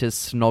elitist,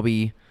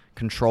 snobby,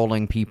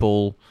 controlling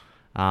people,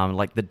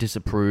 like that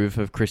disapprove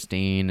of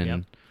Christine.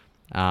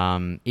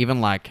 And even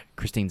like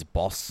Christine's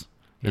boss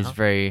is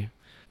very...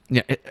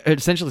 Yeah,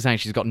 essentially saying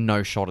she's got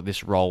no shot at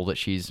this role that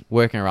she's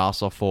working her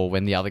ass off for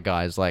when the other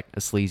guy's like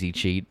a sleazy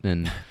cheat.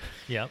 And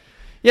yeah,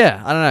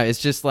 I don't know. It's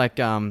just like,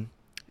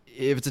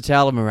 if it's a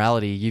tale of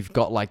morality, you've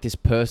got like this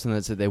person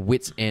that's at their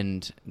wit's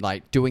end,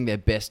 like doing their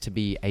best to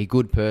be a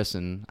good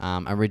person,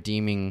 and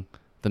redeeming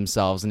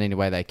themselves in any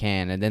way they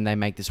can. And then they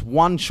make this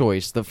one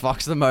choice that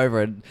fucks them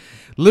over and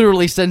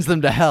literally sends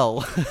them to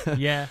hell.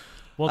 Yeah.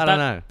 Well, I don't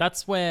know.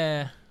 That's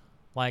where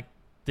like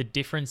the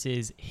difference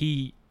is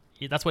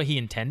that's what he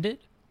intended.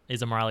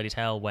 Is a morality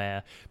tale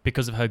where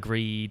because of her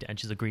greed and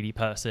she's a greedy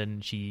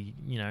person, she,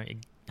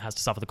 has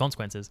to suffer the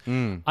consequences.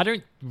 I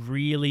don't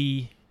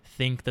really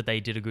think that they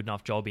did a good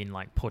enough job in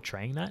like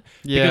portraying that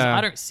because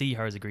I don't see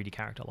her as a greedy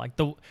character. Like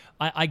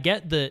I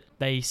get that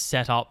they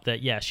set up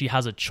that, she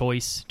has a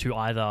choice to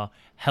either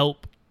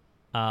help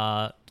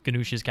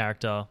Ganush's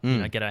character,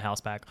 get her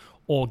house back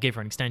or give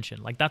her an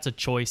extension. Like that's a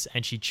choice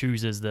and she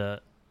chooses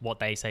what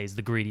they say is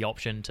the greedy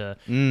option to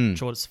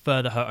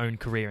further her own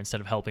career instead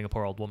of helping a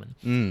poor old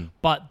woman.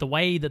 But the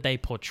way that they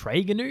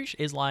portray Ganush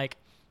is like,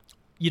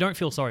 you don't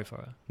feel sorry for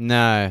her.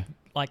 No.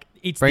 Like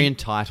it's very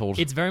entitled.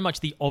 It's very much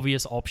the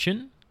obvious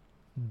option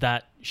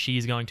that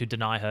she's going to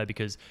deny her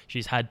because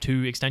she's had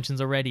 2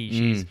 extensions already.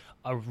 She's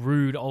a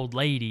rude old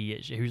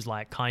lady who's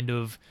like kind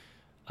of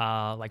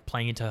like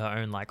playing into her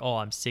own like, oh,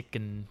 I'm sick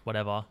and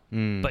whatever.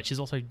 But she's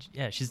also,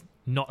 she's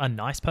not a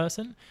nice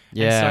person.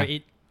 Yeah. And so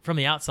from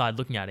the outside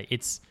looking at it,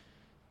 it's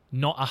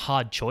not a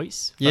hard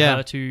choice for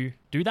her to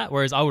do that.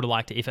 Whereas I would have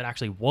liked it if it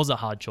actually was a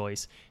hard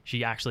choice.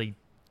 She actually,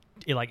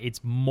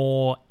 it's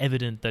more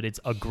evident that it's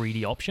a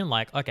greedy option.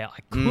 Like, okay, I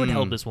could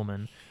help this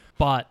woman,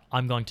 but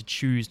I'm going to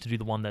choose to do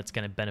the one that's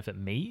going to benefit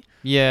me.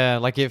 Yeah,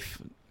 like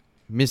if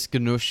Mrs.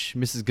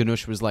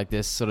 Ganush was like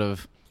this sort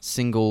of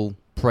single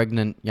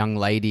pregnant young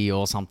lady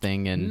or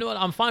something. And no,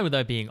 I'm fine with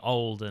her being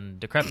old and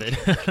decrepit.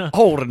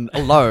 Old and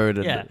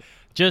alone. Yeah.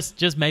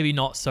 Just maybe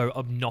not so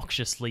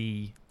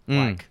obnoxiously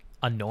like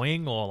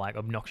annoying or like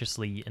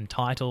obnoxiously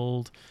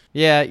entitled.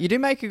 Yeah, you do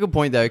make a good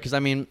point though, because I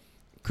mean,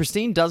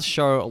 Christine does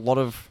show a lot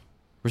of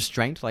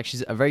restraint. Like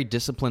she's a very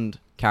disciplined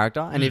character,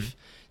 and if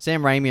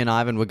Sam Raimi and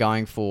Ivan were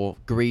going for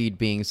greed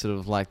being sort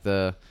of like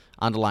the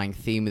underlying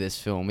theme of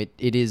this film,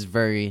 it is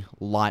very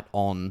light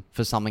on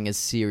for something as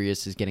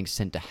serious as getting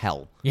sent to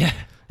hell. Yeah.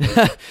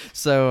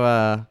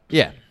 So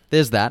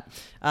there's that.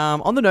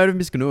 On the note of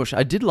Miss Ganush,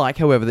 I did like,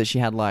 however, that she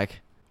had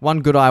like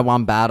one good eye,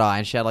 one bad eye,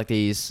 and she had like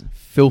these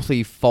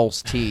filthy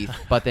false teeth,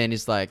 but then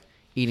is like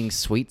eating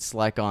sweets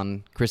like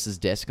on Chris's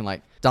desk and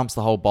like dumps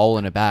the whole bowl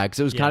in a bag.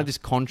 So it was kind of this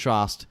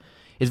contrast.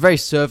 It's very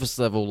surface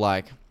level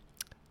like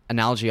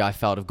analogy I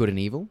felt of good and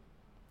evil.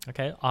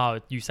 Okay.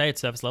 You say it's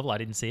surface level. I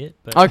didn't see it.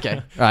 But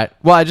okay. Right.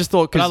 Well, I just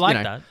thought because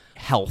that.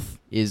 Health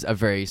is a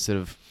very sort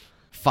of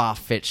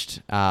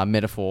far-fetched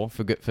metaphor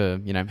for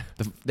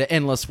the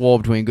endless war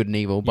between good and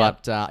evil.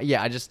 But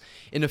I just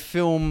in a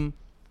film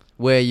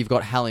where you've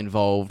got hell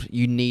involved,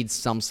 you need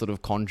some sort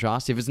of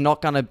contrast. If it's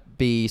not going to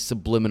be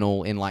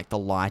subliminal in like the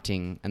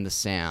lighting and the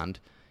sound,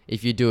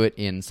 if you do it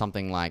in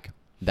something like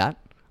that,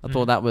 I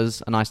thought that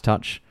was a nice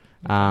touch.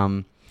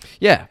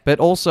 But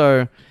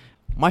also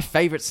my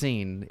favorite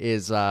scene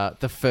is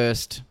the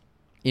first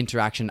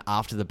interaction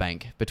after the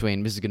bank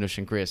between Mrs. Ganush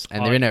and Chris,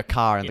 and they're in her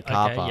car in the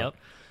car park. Yep.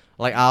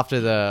 Like after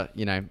the,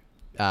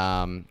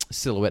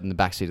 silhouette in the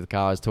backseat of the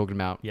car I was talking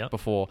about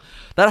before.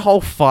 That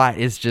whole fight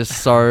is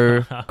just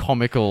so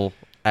comical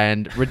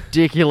and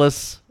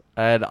ridiculous,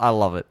 and I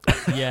love it.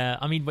 Yeah,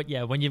 I mean, but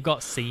when you've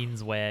got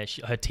scenes where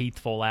her teeth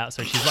fall out,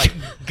 so she's like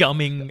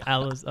gumming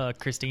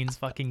Christine's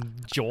fucking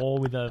jaw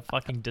with a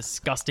fucking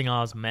disgusting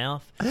ass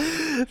mouth.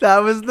 That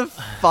was the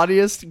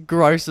funniest,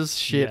 grossest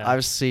shit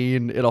I've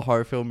seen in a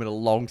horror film in a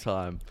long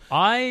time.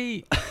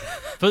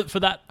 For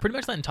that, pretty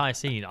much that entire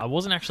scene, I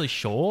wasn't actually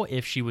sure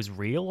if she was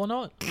real or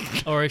not,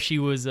 or if she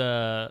was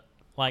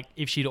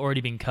if she'd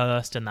already been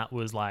cursed and that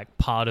was like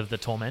part of the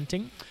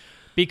tormenting.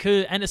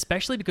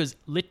 Especially because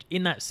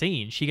in that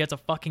scene, she gets a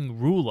fucking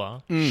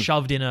ruler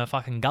shoved in her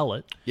fucking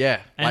gullet.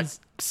 Yeah, and like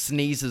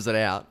sneezes it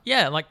out.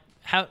 Yeah, like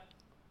how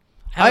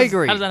I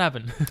agree. How does that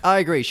happen? I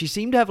agree. She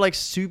seemed to have like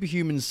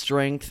superhuman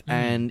strength,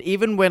 and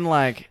even when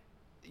like,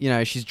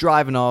 she's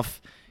driving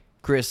off,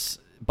 Chris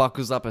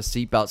buckles up her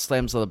seatbelt,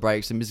 slams on the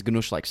brakes, and Mrs.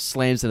 Ganush like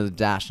slams into the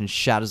dash and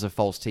shatters her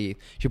false teeth.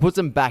 She puts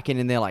them back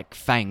in there like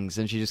fangs,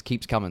 and she just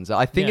keeps coming. So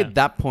I think at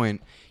that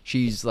point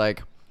she's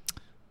like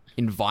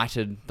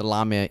invited the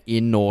Lamia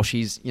in, or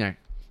she's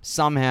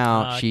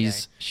somehow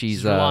she's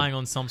relying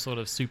on some sort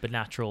of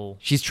supernatural.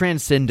 She's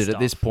transcended stuff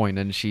at this point,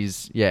 and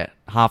she's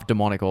half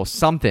demonic or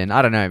something.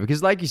 I don't know,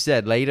 because like you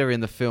said, later in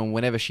the film,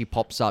 whenever she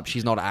pops up,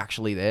 she's not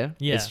actually there.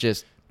 Yeah. It's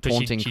just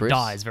taunting she Chris.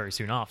 dies very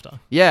soon after.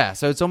 Yeah,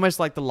 so it's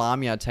almost like the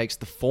Lamia takes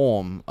the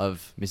form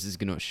of Mrs.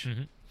 Ganush.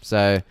 Mm-hmm.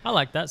 So I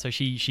like that. So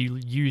she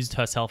used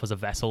herself as a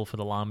vessel for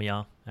the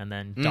Lamia and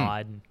then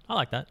died. And I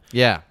like that.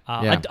 Yeah.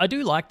 I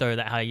do like though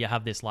that how you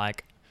have this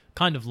like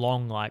kind of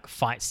long like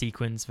fight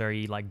sequence,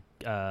 very like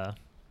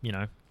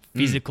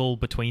physical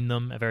between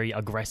them, very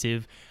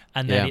aggressive,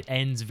 and then it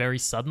ends very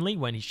suddenly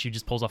when she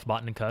just pulls off a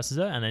button and curses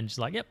her, and then she's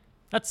like, "Yep,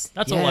 that's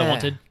all I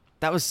wanted."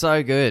 That was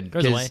so good.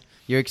 Goes away.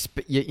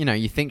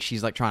 You think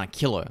she's like trying to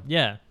kill her.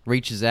 Yeah.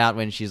 Reaches out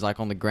when she's like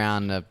on the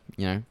ground,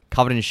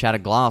 covered in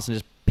shattered glass, and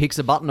just picks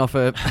a button off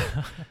her,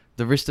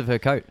 the wrist of her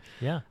coat.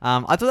 Yeah.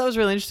 I thought that was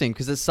really interesting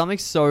because it's something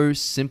so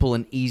simple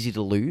and easy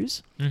to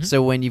lose. Mm-hmm.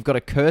 So when you've got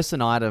to curse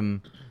an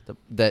item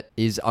that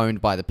is owned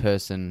by the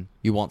person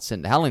you want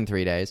sent to hell in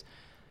 3 days,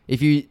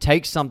 if you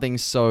take something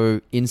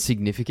so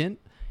insignificant,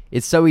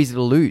 it's so easy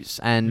to lose.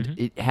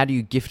 And how do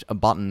you gift a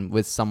button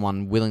with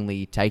someone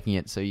willingly taking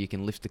it so you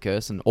can lift the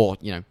curse or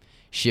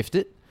shift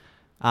it?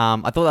 I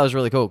thought that was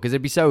really cool because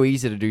it'd be so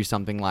easy to do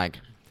something like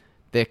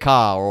their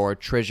car or a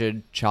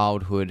treasured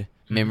childhood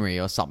memory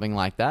or something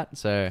like that.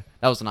 So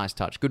that was a nice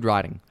touch. Good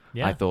writing,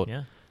 I thought.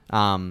 Yeah.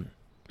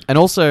 And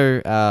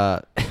also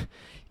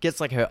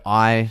gets like her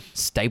eye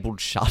stapled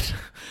shut.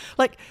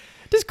 Like,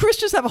 does Chris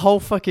just have a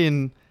whole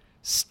fucking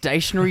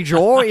stationery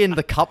drawer in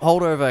the cup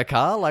holder of her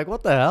car? Like,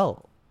 what the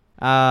hell?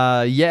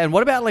 And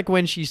what about like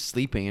when she's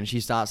sleeping and she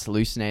starts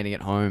hallucinating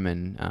at home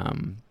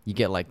and you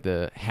get like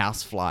the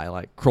housefly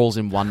like crawls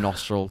in one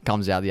nostril,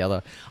 comes out the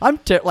other.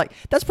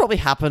 That's probably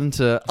happened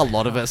to a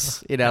lot of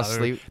us in our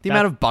sleep. The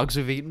amount of bugs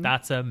we've eaten.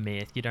 That's a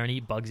myth. You don't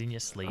eat bugs in your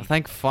sleep. Oh,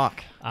 thank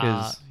fuck.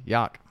 Because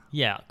yuck.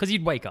 Yeah, because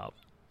you'd wake up,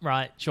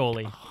 right?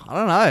 Surely. I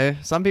don't know.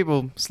 Some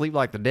people sleep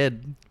like the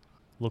dead.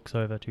 Looks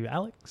over to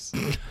Alex.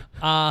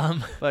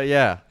 But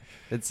yeah,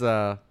 it's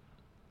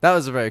that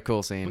was a very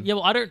cool scene. Yeah,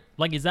 well, I don't...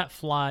 Like, is that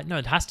fly... No,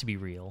 it has to be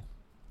real.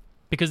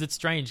 Because it's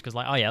strange, because,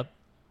 like, oh, yeah,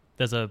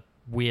 there's a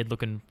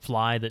weird-looking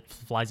fly that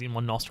flies in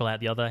one nostril out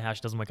the other. How she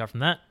doesn't wake up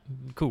from that?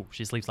 Cool.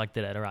 She sleeps like the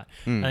dead, all right.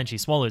 And then she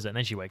swallows it, and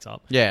then she wakes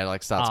up. Yeah,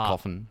 like, starts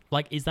coughing.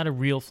 Like, is that a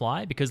real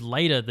fly? Because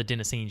later, the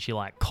dinner scene, she,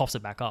 like, coughs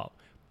it back up.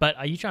 But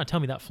are you trying to tell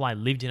me that fly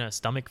lived in her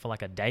stomach for,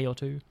 like, a day or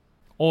two?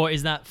 Or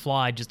is that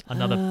fly just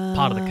another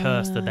part of the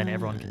curse that then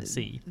everyone can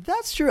see?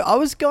 That's true. I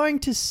was going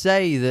to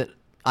say that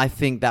I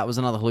think that was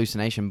another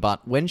hallucination,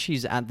 but when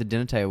she's at the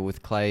dinner table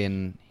with Clay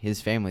and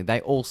his family,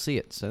 they all see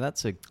it, so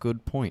that's a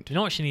good point. You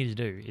know what she needed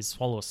to do is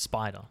swallow a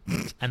spider,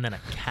 and then a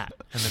cat,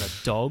 and then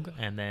a dog,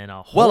 and then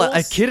a horse. Well,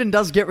 a kitten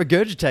does get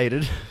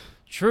regurgitated.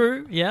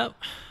 True, yeah.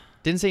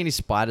 Didn't see any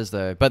spiders,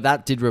 though, but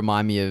that did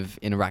remind me of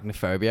in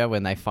Arachnophobia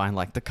when they find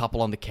like the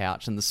couple on the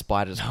couch and the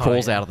spider just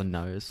crawls out of the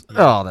nose.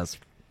 Yeah. Oh, that's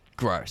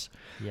gross.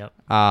 Yep.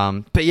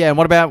 But yeah, and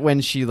what about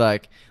when she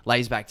like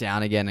lays back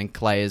down again and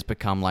Clay has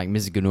become like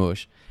Mrs.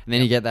 Ganush? And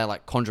then you get that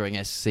like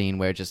Conjuring-esque scene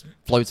where it just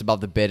floats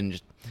above the bed and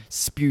just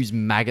spews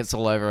maggots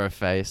all over her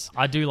face.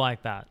 I do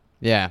like that.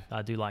 Yeah.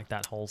 I do like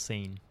that whole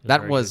scene.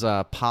 That was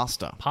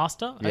pasta.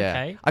 Pasta? Yeah.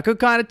 Okay. I could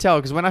kind of tell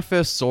because when I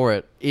first saw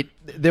it,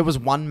 there was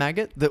one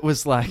maggot that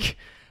was like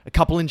a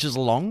couple inches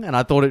long and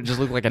I thought it just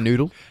looked like a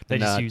noodle. They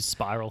just used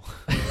spiral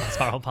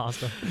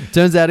pasta.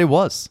 Turns out it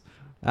was.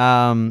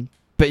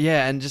 But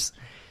yeah, and just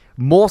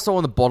more so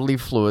on the bodily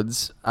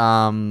fluids.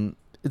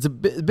 It's a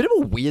bit of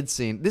a weird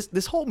scene.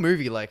 This whole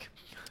movie, like,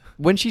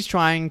 when she's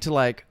trying to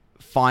like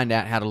find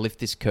out how to lift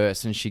this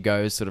curse, and she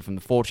goes sort of from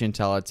the fortune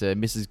teller to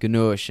Mrs.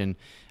 Ganush and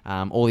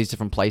all these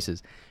different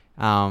places.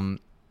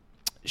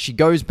 She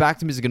goes back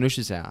to Mrs.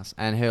 Ganush's house,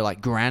 and her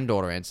like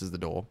granddaughter answers the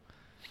door,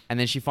 and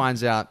then she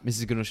finds out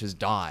Mrs. Ganush has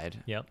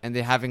died. Yep. And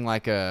they're having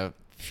like a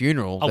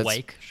funeral. A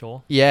wake,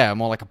 sure. Yeah,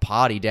 more like a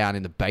party down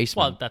in the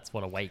basement. Well, that's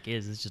what a wake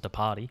is. It's just a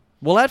party.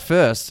 Well, at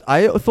first,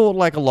 I thought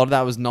like a lot of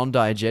that was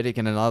non-diegetic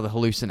and another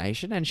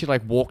hallucination, and she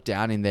like walked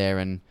down in there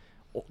and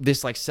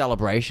this like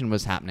celebration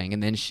was happening,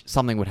 and then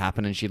something would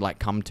happen and she'd like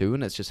come to,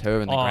 and it's just her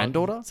and the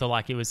granddaughter. So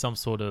like it was some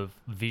sort of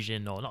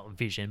vision, or not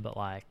vision, but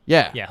like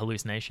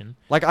hallucination.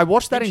 Like I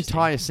watched that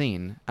entire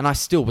scene and I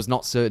still was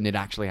not certain it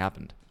actually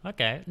happened.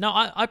 Okay. No,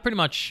 I pretty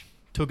much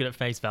took it at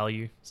face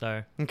value.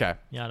 So okay.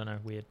 Yeah, I don't know.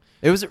 Weird.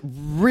 It was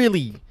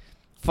really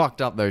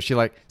fucked up though. She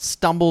like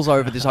stumbles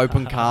over this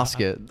open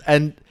casket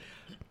and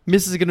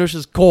Mrs.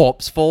 Ganush's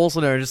corpse falls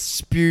on her and just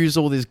spews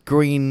all this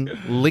green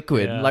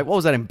liquid. Yeah. Like, what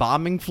was that,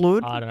 embalming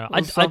fluid? I don't know.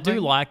 I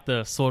do like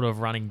the sort of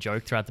running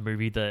joke throughout the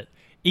movie that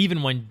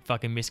even when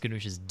fucking Miss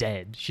Ganush is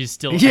dead, she's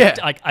still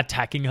like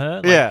attacking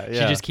her. Like, she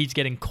just keeps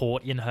getting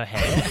caught in her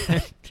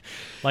hair.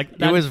 Like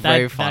that, it was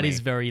very funny. That is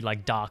very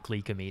like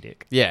darkly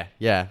comedic.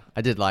 Yeah,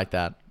 I did like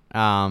that.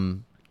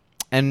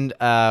 And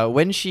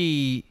when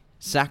she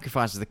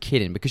sacrifices the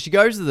kitten because she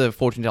goes to the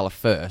fortune teller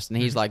first, and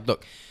he's like,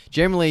 look,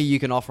 generally you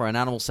can offer an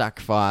animal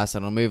sacrifice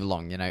and it'll move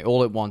along. You know,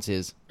 all it wants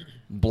is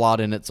blood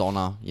in its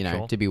honor, you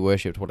know, to be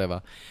worshipped,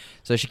 whatever.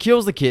 So she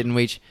kills the kitten,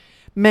 which,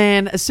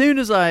 man, as soon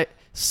as I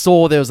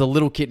saw there was a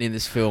little kitten in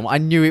this film, I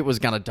knew it was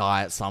going to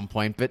die at some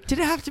point. But did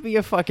it have to be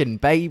a fucking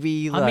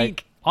baby? Like,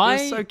 I mean,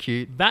 it was so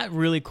cute. That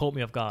really caught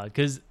me off guard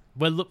because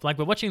we're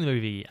watching the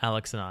movie,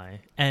 Alex and I,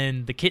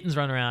 and the kittens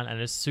run around,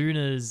 and as soon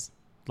as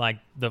like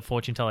the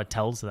fortune teller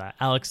tells her that,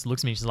 Alex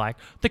looks at me, she's like,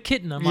 the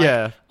kitten. I'm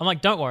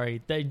like, don't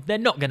worry, they're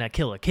not gonna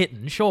kill a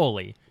kitten,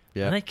 surely.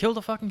 Yeah. And they killed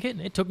a fucking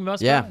kitten. It took me by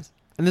surprise. Yeah.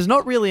 And there's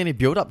not really any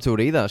build up to it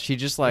either. She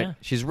just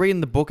she's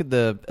reading the book at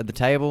the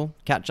table.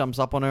 Cat jumps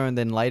up on her, and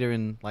then later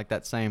in like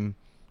that same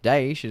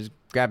day, she just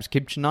grabs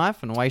kitchen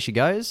knife and away she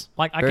goes.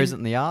 Like buries it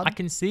in the yard. I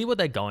can see what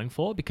they're going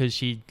for because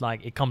she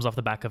like it comes off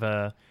the back of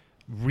her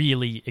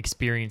really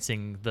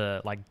experiencing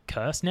the like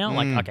curse now.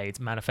 Like, okay, it's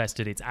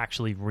manifested, it's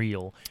actually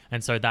real,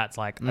 and so that's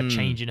like a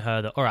change in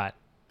her that, all right,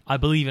 I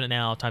believe in it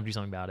now, time to do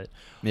something about it.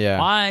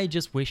 Yeah, I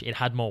just wish it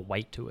had more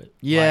weight to it.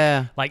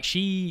 Yeah, like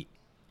she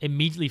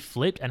immediately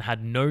flipped and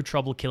had no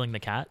trouble killing the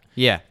cat.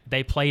 Yeah,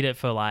 they played it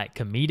for like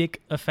comedic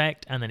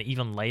effect, and then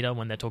even later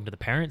when they're talking to the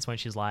parents, when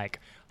she's like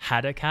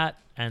had a cat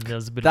and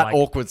there's a bit that of like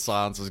awkward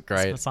silence was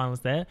great. Silence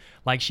there,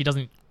 like she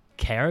doesn't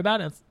care about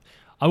it.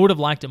 I would have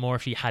liked it more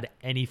if she had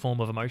any form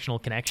of emotional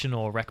connection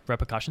or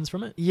repercussions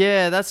from it.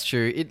 Yeah, that's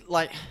true. It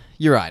like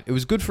you're right. It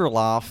was good for a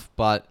laugh,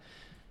 but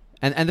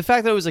and the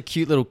fact that it was a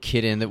cute little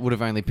kitten that would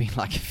have only been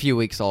like a few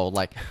weeks old,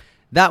 like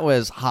that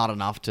was hard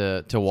enough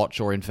to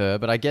watch or infer.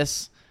 But I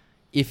guess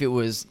if it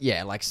was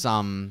like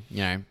some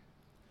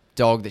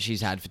dog that she's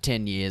had for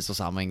 10 years or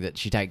something that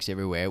she takes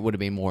everywhere, it would have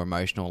been more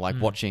emotional,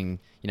 like watching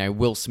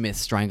Will Smith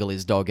strangle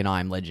his dog in I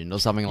Am Legend or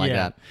something like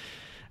that.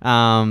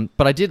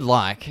 But I did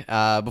like,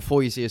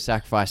 before you see her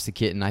sacrifice the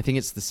kitten, I think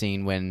it's the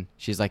scene when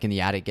she's like in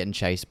the attic getting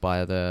chased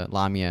by the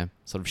Lamia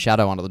sort of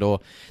shadow under the door.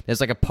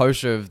 There's like a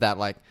poster of that,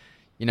 like,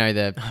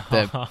 the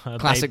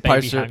classic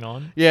poster. Hang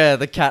on. Yeah,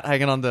 the cat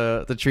hanging on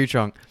the tree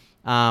trunk.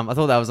 I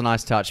thought that was a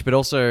nice touch. But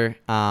also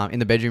in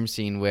the bedroom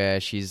scene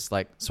where she's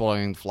like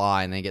swallowing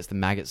fly and then gets the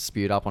maggots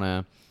spewed up on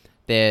her,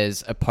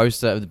 there's a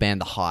poster of the band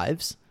The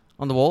Hives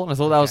on the wall, and I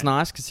thought that was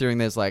nice considering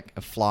there's like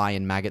a fly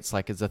and maggots,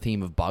 like it's a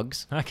theme of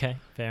bugs. Okay,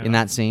 fair enough. In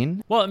that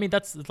scene. Well, I mean,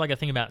 that's like a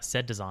thing about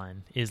set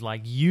design is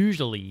like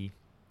usually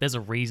there's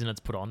a reason it's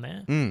put on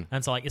there,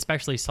 and so like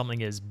especially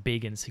something as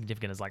big and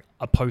significant as like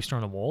a poster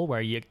on a wall where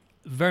you're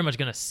very much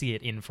going to see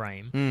it in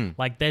frame.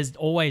 Like there's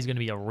always going to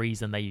be a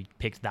reason they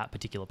picked that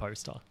particular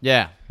poster.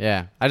 Yeah.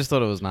 I just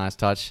thought it was a nice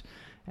touch,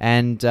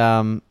 and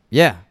how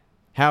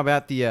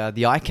about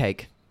the eye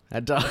cake?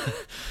 At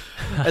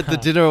the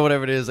dinner or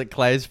whatever it is at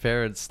Clay's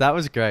parents. That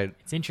was great.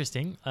 It's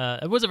interesting.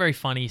 It was a very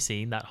funny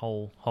scene, that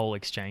whole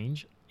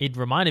exchange. It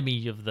reminded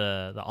me of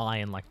the eye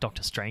in like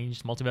Doctor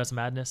Strange, Multiverse of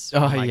Madness.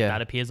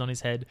 That appears on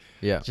his head.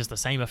 Yeah. It's just the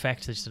same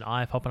effect. It's just an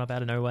eye popping up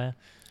out of nowhere.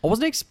 I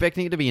wasn't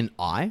expecting it to be an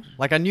eye.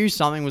 Like I knew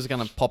something was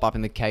going to pop up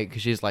in the cake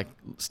because she's like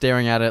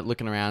staring at it,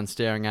 looking around,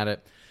 staring at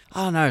it.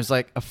 I don't know. It's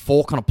like a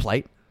fork on a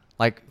plate.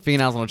 Like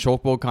fingernails on a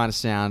chalkboard kind of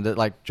sound that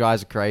like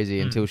drives her crazy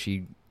until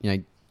she,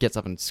 gets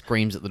up and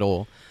screams at the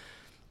door.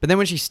 But then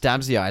when she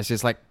stabs the eye, it's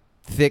just like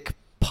thick,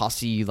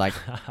 pussy, like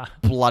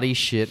bloody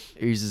shit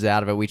oozes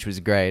out of it, which was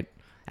great.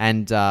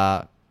 And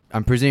I'm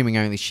presuming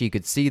only she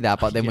could see that,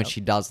 but then when she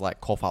does like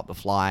cough up the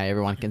fly,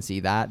 everyone can see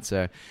that.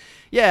 So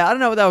yeah, I don't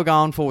know what they were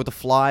going for with the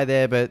fly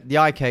there, but the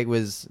eye cake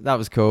was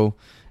cool.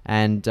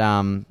 And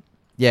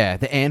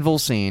the anvil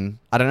scene,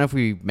 I don't know if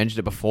we mentioned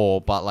it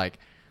before, but like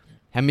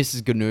how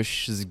Mrs.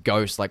 Ganoush's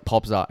ghost like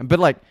pops up, but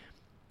like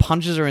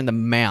punches her in the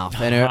mouth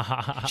and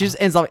she just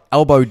ends up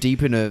elbow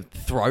deep in her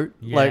throat.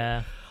 Yeah.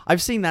 Like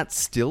I've seen that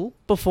still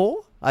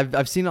before.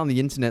 I've seen it on the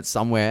internet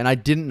somewhere, and I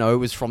didn't know it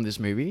was from this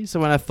movie. So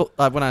when I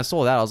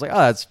saw that, I was like, oh,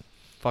 that's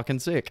fucking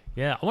sick.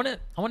 Yeah, I wonder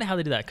how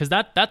they did that, because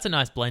that's a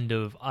nice blend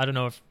of, I don't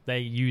know if they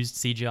used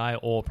CGI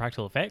or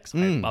practical effects.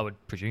 I would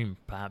presume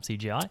perhaps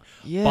CGI.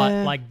 Yeah,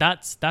 but like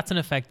that's an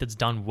effect that's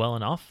done well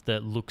enough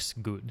that looks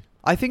good.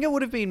 I think it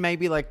would have been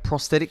maybe like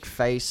prosthetic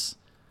face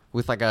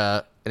with like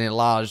an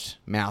enlarged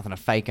mouth and a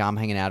fake arm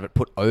hanging out of it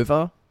put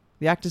over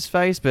the actor's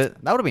face, but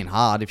that would have been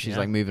hard if she's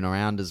like moving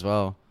around as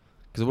well,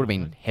 because it would have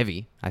been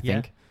heavy, I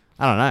think.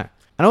 I don't know.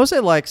 And also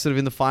like sort of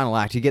in the final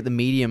act, you get the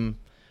medium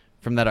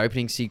from that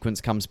opening sequence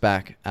comes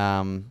back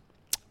and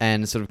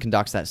sort of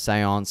conducts that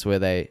seance where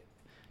they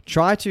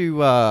try to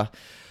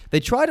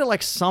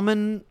like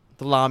summon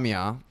the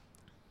Lamia,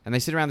 and they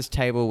sit around this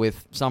table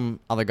with some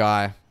other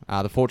guy,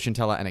 the fortune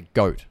teller, and a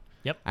goat.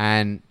 Yep.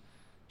 And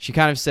she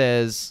kind of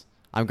says,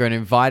 I'm going to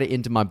invite it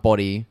into my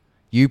body.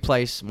 You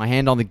place my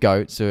hand on the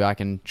goat so I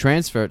can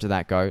transfer it to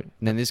that goat.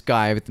 And then this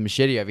guy with the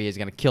machete over here is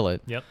going to kill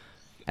it. Yep.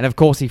 And of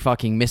course he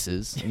fucking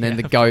misses. And then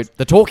the goat,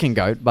 the talking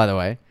goat, by the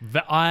way.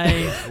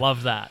 I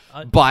love that.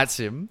 Bites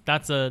him.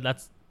 That's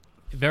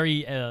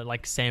very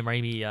like Sam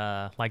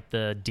Raimi, like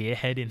the deer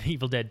head in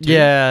Evil Dead 2.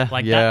 Yeah.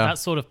 Like that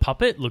sort of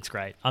puppet looks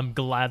great. I'm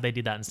glad they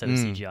did that instead of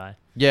CGI.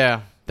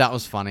 Yeah, that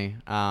was funny.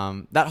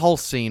 That whole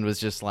scene was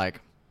just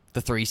like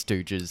the Three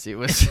Stooges. It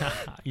was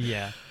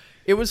Yeah.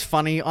 it was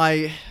funny.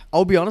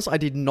 I'll be honest, I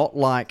did not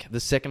like the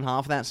second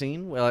half of that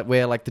scene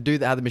where like the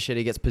dude that had the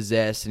machete gets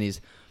possessed and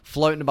he's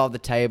floating above the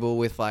table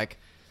with like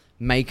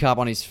makeup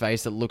on his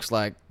face that looks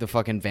like the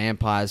fucking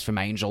vampires from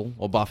Angel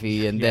or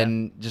Buffy, and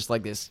then just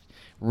like this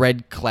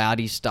red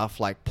cloudy stuff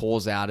like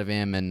pours out of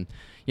him, and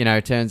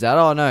it turns out,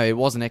 oh no, it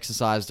wasn't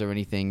exercised or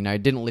anything. No,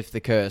 it didn't lift the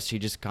curse. She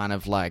just kind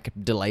of like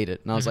delayed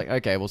it. And I was like,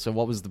 okay, well, so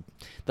what was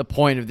the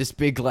point of this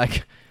big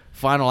like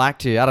final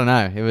act here? I don't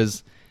know. It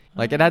was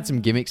like it had some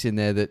gimmicks in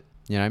there that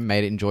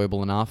made it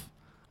enjoyable enough.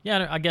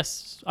 Yeah, I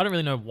guess I don't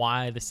really know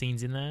why the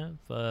scene's in there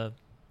for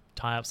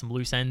tie up some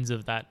loose ends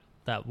of that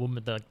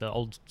woman, the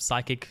old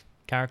psychic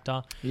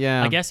character.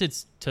 Yeah, I guess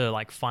it's to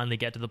like finally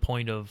get to the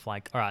point of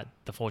like, all right,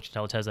 the fortune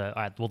teller tells her,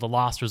 all right, well, the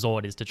last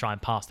resort is to try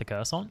and pass the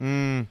curse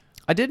on.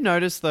 I did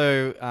notice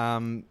though,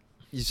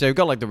 so you've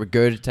got like the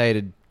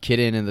regurgitated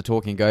kitten and the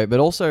talking goat, but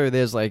also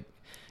there's like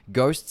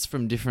ghosts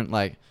from different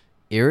like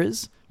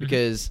eras,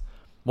 because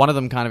one of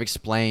them kind of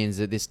explains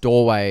that this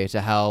doorway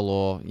to hell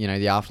or,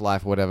 the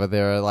afterlife or whatever,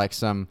 there are like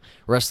some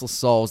restless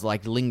souls that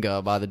like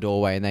linger by the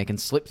doorway and they can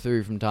slip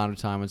through from time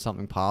to time when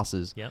something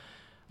passes. Yep.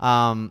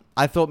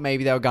 I thought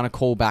maybe they were going to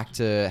call back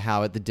to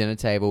how at the dinner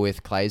table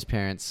with Clay's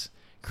parents,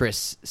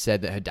 Chris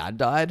said that her dad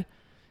died.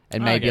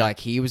 And maybe like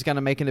he was going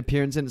to make an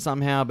appearance in it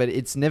somehow, but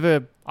it's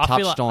never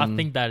touched on. I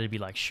think that'd be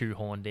like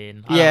shoehorned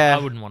in. Yeah.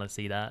 I wouldn't want to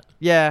see that.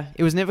 Yeah,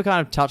 it was never kind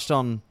of touched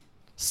on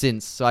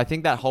since. So I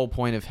think that whole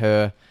point of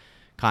her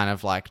kind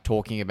of like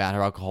talking about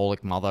her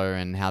alcoholic mother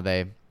and how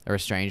they are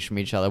estranged from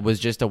each other was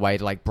just a way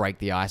to like break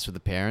the ice with the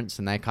parents.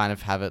 And they kind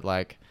of have it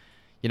like,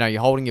 you're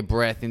holding your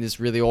breath in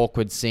this really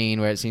awkward scene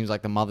where it seems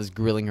like the mother's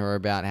grilling her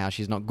about how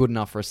she's not good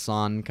enough for a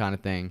son kind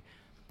of thing.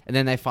 And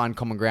then they find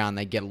common ground,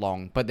 they get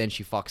along, but then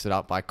she fucks it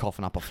up by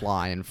coughing up a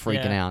fly and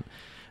freaking out.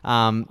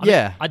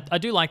 I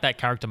do like that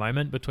character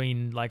moment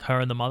between like her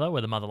and the mother,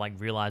 where the mother like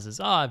realizes,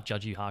 I've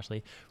judged you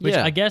harshly, which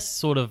I guess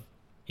sort of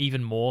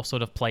even more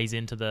sort of plays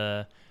into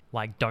the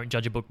like, don't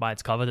judge a book by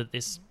its cover that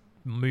this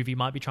movie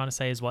might be trying to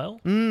say as well.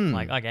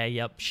 Like, okay,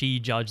 yep, she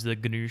judged the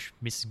Ganush,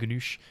 Mrs.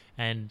 Ganush,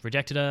 and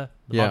rejected her.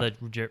 The mother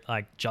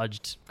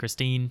judged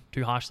Christine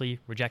too harshly,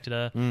 rejected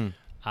her.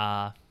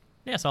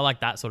 So I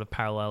like that sort of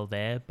parallel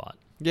there, but.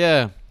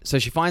 Yeah. So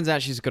she finds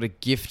out she's got to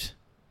gift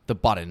the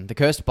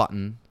cursed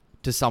button,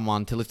 to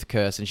someone to lift the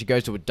curse, and she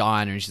goes to a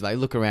diner and she's like,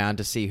 look around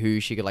to see who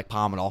she could like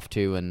palm it off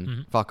to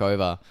and fuck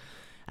over.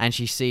 And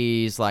she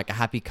sees like a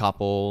happy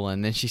couple,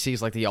 and then she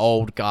sees like the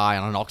old guy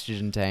on an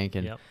oxygen tank.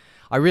 And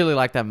I really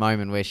like that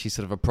moment where she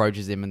sort of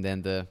approaches him, and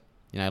then the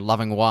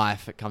loving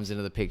wife comes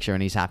into the picture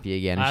and he's happy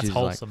again. That's and she's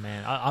wholesome,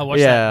 man. I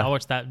watched that. I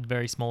watched that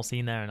very small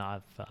scene there, and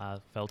I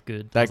felt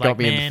good. That got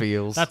me in the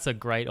feels. That's a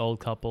great old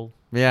couple.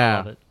 Yeah. I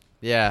love it.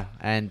 Yeah,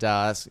 and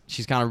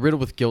she's kind of riddled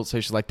with guilt, so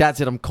she's like, that's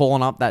it, I'm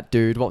calling up that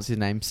dude, what's his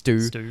name?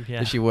 Stu, yeah.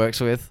 That she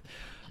works with.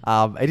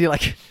 And he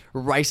like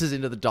races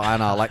into the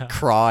diner, like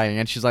crying,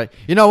 and she's like,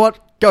 you know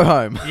what? Go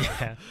home.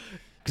 Yeah.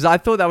 Because I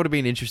thought that would have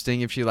been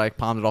interesting if she like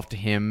palmed it off to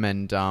him,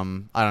 and I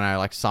don't know,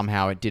 like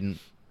somehow it didn't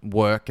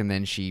work, and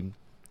then she,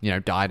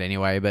 died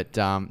anyway. But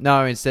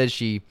no, instead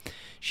she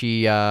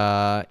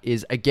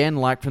is again,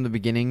 like from the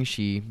beginning,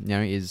 she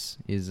is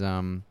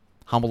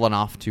humble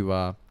enough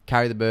to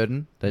carry the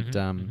burden that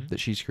that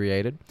she's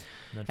created.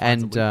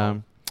 And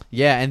and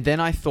then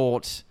I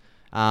thought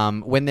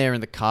when they're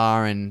in the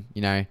car and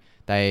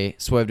they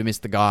swerve to miss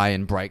the guy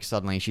and brake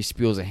suddenly, she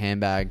spills a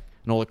handbag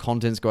and all the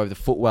contents go over the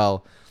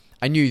footwell.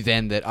 I knew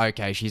then that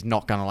okay, she's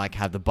not gonna like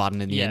have the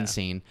button in the end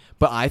scene,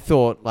 but I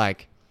thought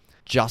like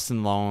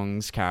Justin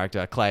Long's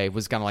character Clay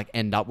was gonna like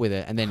end up with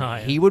it, and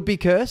then he would be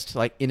cursed,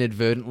 like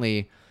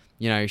inadvertently,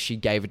 she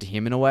gave it to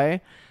him in a way.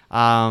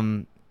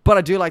 But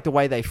I do like the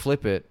way they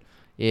flip it.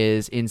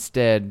 Is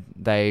instead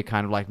they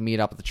kind of like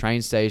meet up at the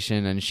train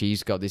station, and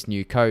she's got this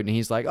new coat, and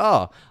he's like,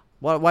 oh,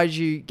 why did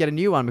you get a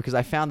new one? Because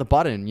I found the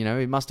button,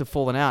 it must have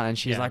fallen out. And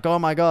she's like, oh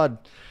my God.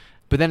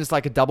 But then it's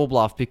like a double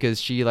bluff,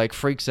 because she like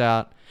freaks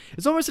out.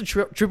 It's almost a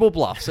triple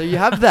bluff. So you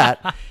have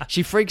that.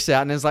 She freaks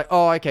out and is like,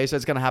 oh, okay, so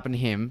it's going to happen to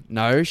him.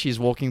 No, she's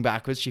walking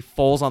backwards. She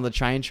falls on the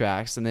train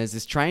tracks, and there's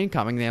this train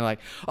coming. And they're like,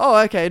 oh,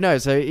 okay, no.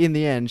 So in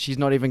the end, she's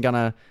not even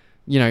going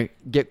to,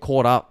 get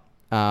caught up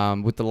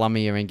with the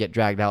Lummier and get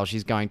dragged out.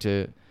 She's going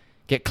to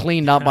get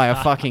cleaned up by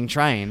a fucking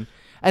train.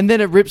 And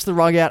then it rips the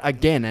rug out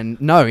again. And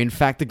no, in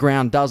fact, the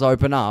ground does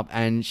open up,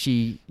 and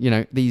she,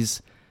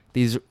 these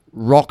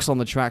rocks on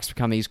the tracks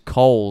become these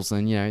coals,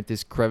 and,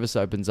 this crevice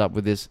opens up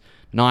with this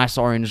nice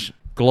orange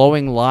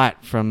glowing light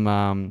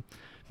from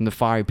the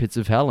fiery pits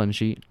of hell, and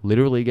she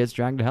literally gets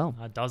dragged to hell.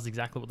 That does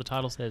exactly what the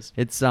title says.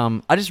 It's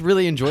I just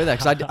really enjoy that,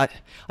 because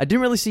I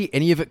didn't really see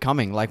any of it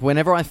coming. Like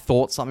whenever I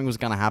thought something was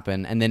going to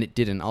happen and then it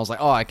didn't, I was like,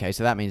 oh, okay,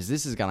 so that means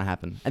this is going to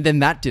happen, and then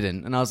that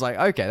didn't, and I was like,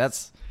 okay,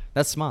 that's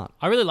smart.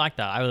 I really like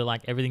that. I really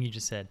like everything you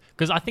just said,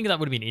 because I think that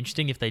would have been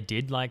interesting if they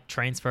did like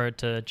transfer it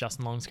to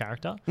Justin Long's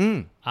character.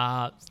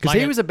 Because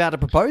he was about to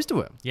propose to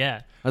her.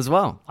 Yeah. As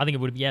well. I think it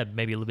would have,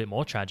 maybe a little bit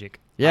more tragic.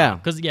 Yeah.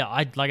 Because,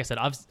 like I said,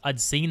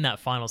 I'd seen that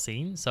final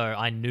scene, so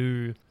I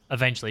knew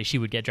eventually she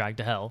would get dragged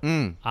to hell.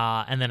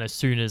 And then as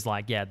soon as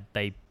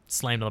they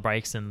slammed on the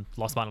brakes and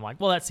lost the button, I'm like,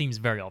 well, that seems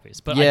very obvious.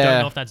 But I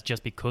don't know if that's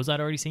just because I'd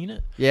already seen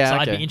it. Yeah, so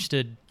okay. I'd be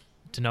interested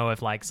to know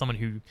if like someone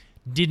who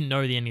didn't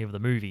know the ending of the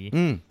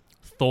movie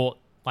thought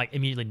like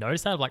immediately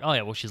noticed that, like, oh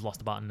yeah, well she's lost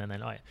the button, and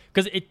then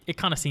because it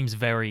kind of seems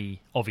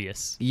very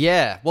obvious.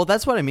 Yeah, well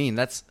that's what I mean.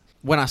 That's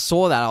when I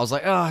saw that I was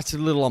like, oh, it's a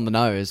little on the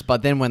nose.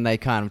 But then when they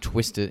kind of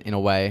twist it in a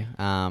way,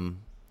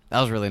 that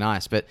was really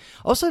nice. But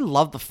I also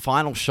love the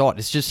final shot.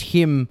 It's just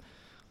him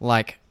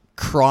like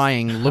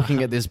crying,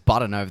 looking at this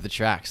button over the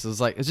tracks. It's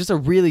just a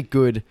really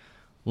good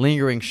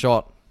lingering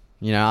shot,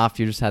 you know,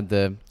 after you just had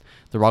the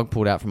rug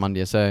pulled out from under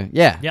you. So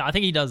yeah, I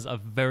think he does a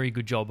very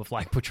good job of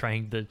like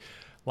portraying the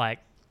like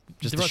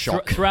just the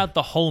shock throughout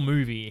the whole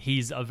movie.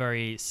 He's a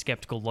very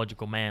skeptical,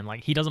 logical man.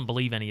 Like he doesn't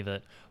believe any of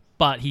it,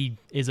 but he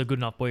is a good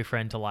enough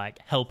boyfriend to like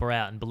help her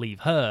out and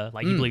believe her.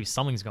 Like he believes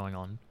something's going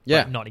on,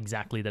 but not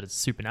exactly that it's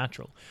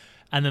supernatural.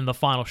 And then the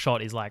final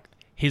shot is like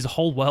his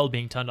whole world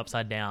being turned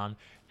upside down.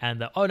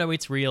 And oh no,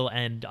 it's real,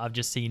 and I've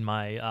just seen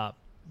my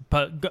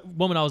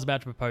woman I was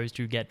about to propose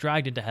to get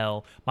dragged into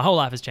hell. My whole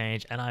life has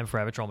changed, and I'm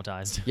forever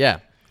traumatized.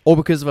 Yeah, all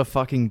because of a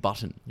fucking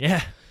button.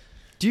 Yeah.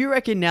 Do you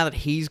reckon now that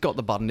he's got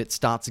the button, it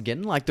starts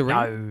again like the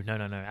ring? No,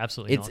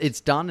 absolutely not.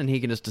 It's done, and he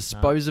can just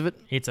dispose of it?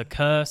 It's a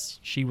curse.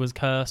 She was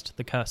cursed.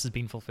 The curse has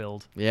been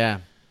fulfilled. Yeah.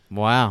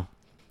 Wow.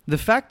 The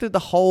fact that the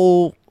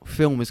whole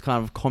film is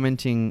kind of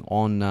commenting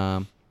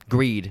on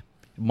greed,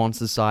 modern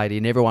society,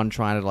 and everyone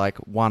trying to like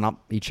one up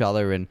each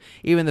other, and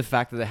even the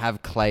fact that they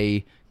have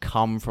Clay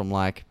come from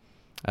like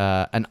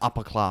an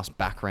upper class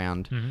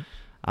background, you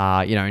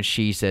know, and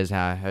she says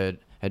how her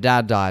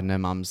dad died and her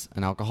mum's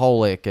an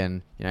alcoholic,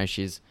 and you know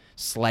she's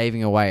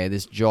slaving away at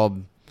this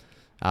job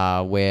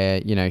where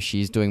you know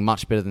she's doing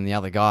much better than the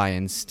other guy,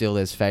 and still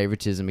there's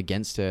favoritism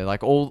against her.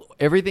 Like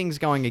everything's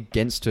going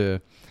against her,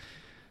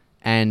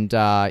 and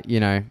you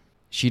know.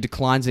 She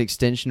declines an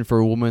extension for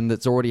a woman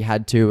that's already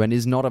had two and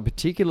is not a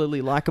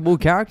particularly likable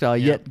character,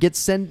 yet gets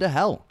sent to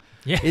hell.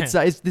 Yeah,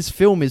 this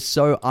film is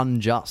so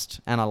unjust,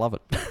 and I love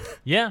it.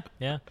 Yeah.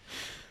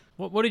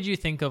 What did you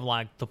think of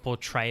like the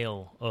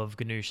portrayal of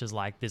Ganush as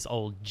like this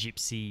old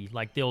gypsy,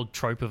 like the old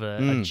trope of a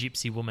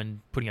gypsy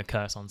woman putting a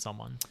curse on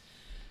someone?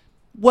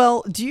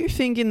 Well, do you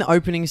think in the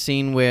opening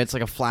scene where it's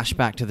like a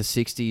flashback to the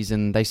 60s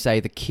and they say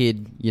the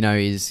kid, you know,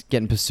 is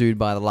getting pursued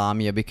by the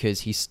Lamia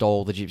because he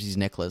stole the gypsy's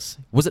necklace,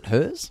 was it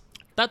hers?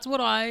 That's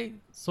what I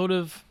sort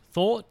of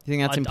thought. You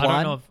think that's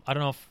implied? I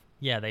don't know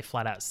if they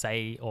flat out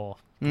say or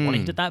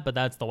hinted that, but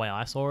that's the way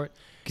I saw it.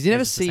 Because you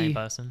never see the same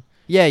person.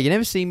 Yeah, you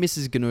never see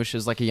Mrs. Ganush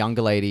as like a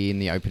younger lady in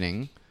the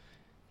opening,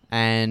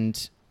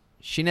 and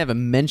she never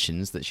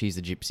mentions that she's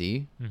a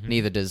gypsy.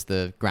 Neither does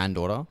the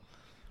granddaughter.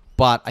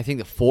 But I think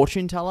the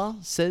fortune teller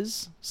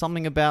says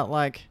something about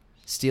like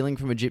stealing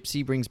from a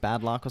gypsy brings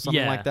bad luck or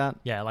something like that.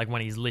 Yeah, like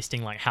when he's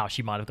listing like how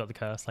she might have got the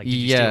curse. Like, did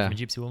you steal from a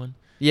gypsy woman?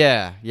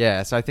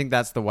 Yeah. So I think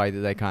that's the way that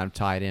they kind of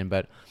tie it in.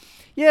 But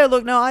yeah,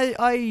 look, no,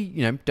 I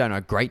you know don't know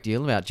a great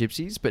deal about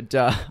gypsies, but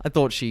I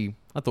thought she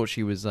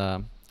was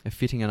a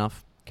fitting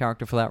enough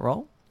character for that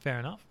role. Fair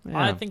enough.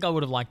 Yeah. I think I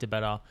would have liked it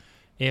better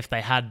if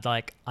they had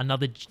like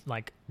another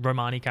like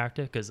Romani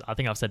character, because I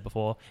think I've said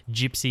before,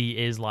 gypsy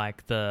is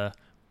like the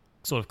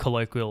sort of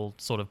colloquial,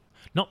 sort of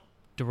not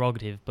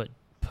derogative but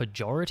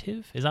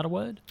pejorative. Is that a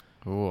word?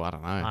 Oh, I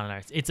don't know.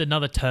 It's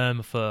another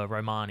term for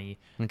Romani.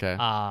 Okay.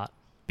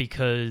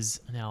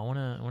 Because now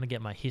I want to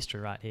get my history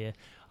right here.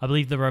 I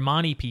believe the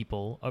Romani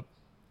people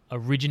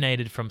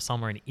originated from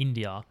somewhere in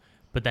India,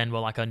 but then were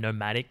like a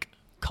nomadic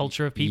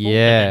culture of people that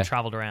then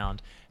traveled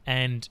around.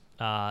 And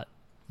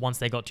once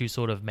they got to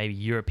sort of maybe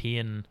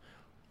European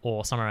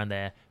or somewhere around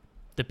there,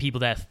 the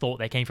people there thought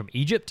they came from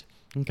Egypt.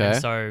 Okay.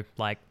 And so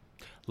like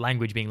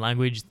language being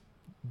language,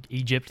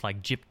 Egypt,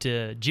 like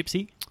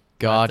gypsy.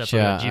 Gotcha. That's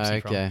where we got gypsy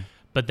okay. from.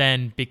 But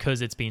then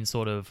because it's been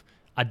sort of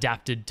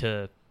adapted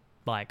to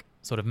like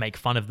sort of make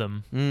fun of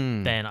them,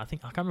 then I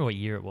can't remember what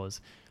year it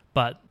was,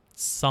 but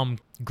some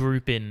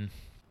group in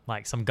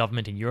like some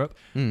government in Europe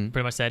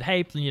pretty much said,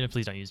 hey,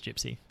 please don't use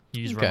gypsy,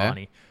 use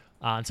Romani.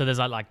 And so there's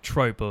that like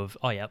trope of,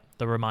 oh yeah,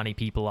 the Romani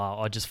people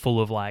are just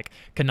full of like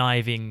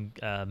conniving,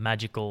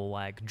 magical,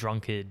 like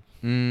drunkard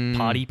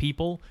party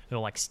people who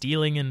are like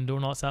stealing and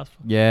doing all that stuff.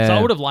 Yeah. So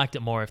I would have liked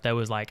it more if there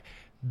was like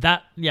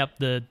that,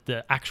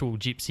 the actual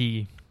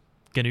gypsy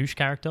Ganush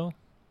character.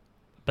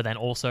 But then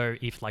also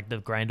if like the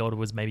granddaughter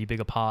was maybe a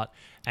bigger part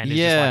and is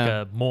just like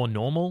a more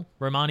normal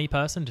Romani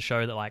person to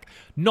show that like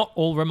not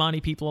all Romani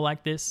people are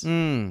like this.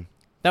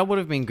 That would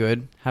have been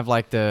good. Have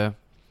like the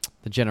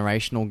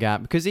generational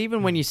gap, because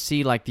even when you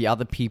see like the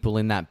other people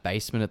in that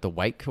basement at the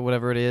wake or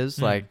whatever it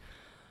is, like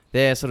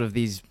they're sort of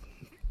these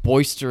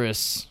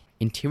boisterous,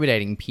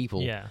 intimidating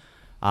people. Yeah.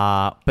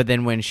 But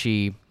then when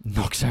she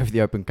knocks over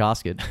the open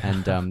casket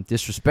and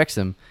disrespects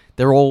them,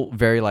 they're all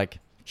very like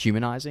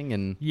humanizing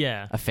and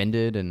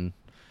offended, and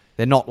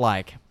they're not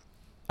like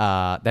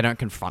they don't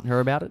confront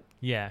her about it.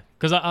 Yeah,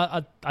 because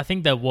I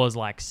think there was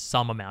like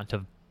some amount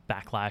of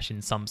backlash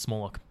in some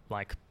smaller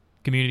like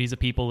communities of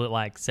people that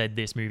like said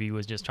this movie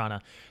was just trying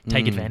to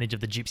take advantage of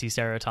the gypsy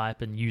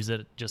stereotype and use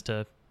it just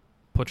to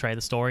portray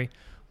the story.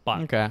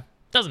 But it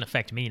doesn't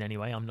affect me in any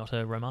way. I'm not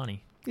a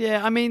Romani.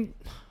 Yeah, I mean,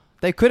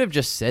 they could have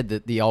just said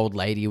that the old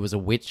lady was a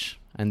witch,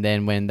 and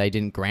then when they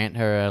didn't grant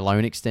her a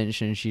loan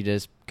extension, she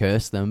just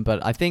cursed them.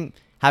 But I think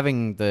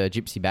having the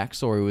gypsy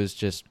backstory was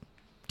just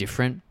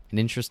different and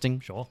interesting.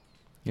 Sure.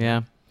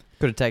 Yeah.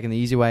 Could have taken the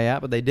easy way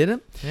out, but they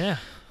didn't. Yeah.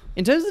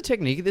 In terms of the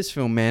technique of this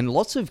film, man,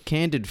 lots of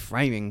candid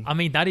framing. I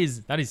mean, that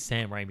is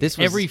Sam Raimi.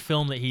 Every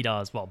film that he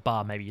does, well,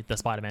 bar maybe the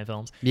Spider-Man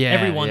films,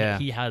 everyone that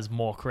he has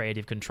more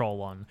creative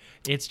control on.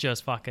 It's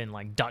just fucking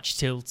like Dutch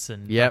tilts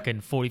and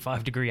fucking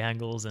 45-degree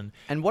angles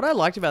and what I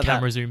liked about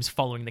camera zooms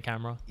following the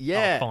camera.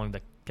 Yeah. Following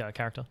the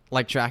character.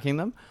 Like tracking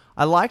them.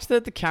 I liked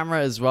that the camera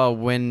as well,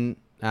 when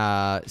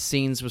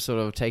scenes were sort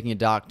of taking a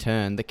dark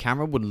turn, the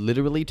camera would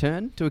literally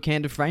turn to a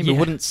candid frame. It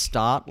wouldn't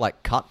start,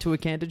 like cut to a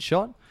candid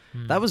shot.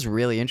 That was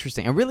really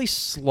interesting and really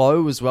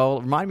slow as well.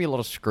 It reminded me a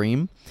lot of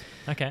Scream.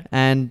 Okay.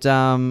 And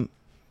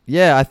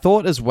I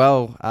thought as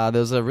well, there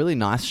was a really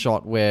nice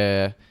shot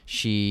where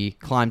she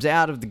climbs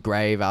out of the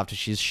grave after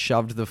she's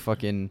shoved the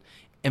fucking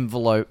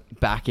envelope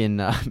back in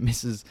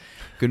Mrs.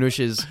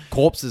 Ganush's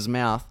corpse's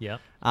mouth. Yeah.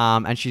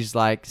 And she's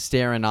like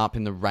staring up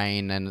in the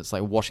rain and it's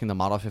like washing the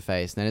mud off her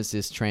face. And then it's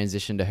this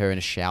transition to her in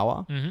a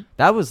shower.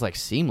 That was like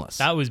seamless.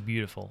 That was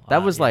beautiful.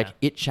 That was like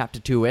It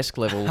Chapter 2-esque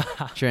level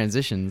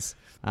transitions.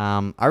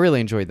 I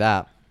really enjoyed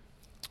that.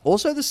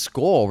 Also, the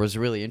score was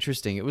really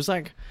interesting. It was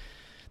like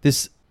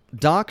this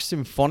dark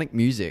symphonic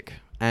music,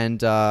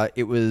 and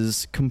it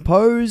was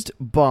composed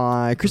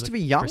by Christopher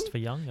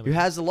Young, who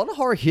has a lot of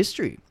horror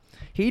history.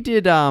 He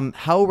did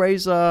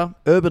Hellraiser,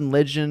 Urban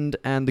Legend,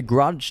 and The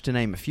Grudge, to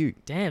name a few.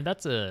 Damn,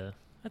 that's a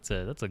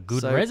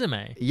good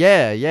resume.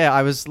 Yeah.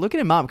 I was looking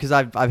him up because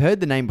I've heard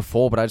the name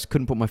before, but I just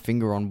couldn't put my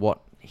finger on what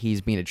he's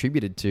been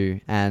attributed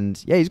to.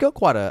 And yeah, he's got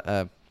quite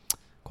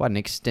an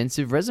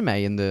extensive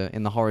resume in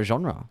the horror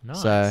genre.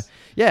 Nice. So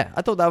yeah,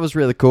 I thought that was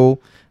really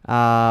cool.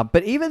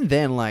 But even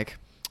then, like,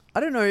 I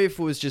don't know if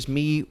it was just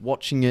me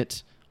watching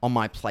it on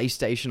my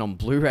PlayStation on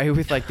Blu-ray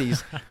with like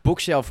these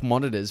bookshelf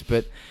monitors,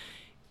 but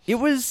it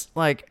was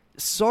like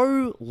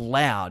so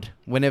loud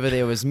whenever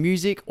there was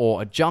music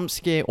or a jump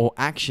scare or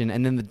action,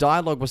 and then the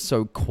dialogue was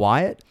so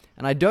quiet.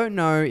 And I don't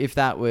know if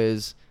that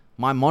was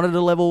my monitor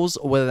levels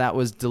or whether that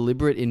was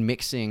deliberate in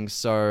mixing,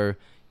 so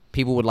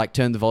people would like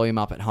turn the volume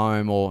up at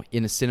home, or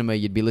in a cinema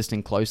you'd be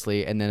listening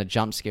closely and then a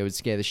jump scare would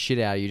scare the shit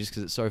out of you just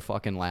because it's so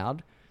fucking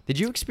loud. Did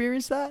you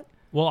experience that?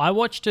 Well, I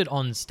watched it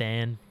on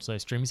Stan, so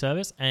streaming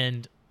service,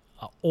 and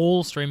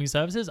all streaming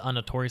services are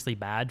notoriously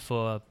bad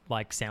for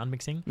like sound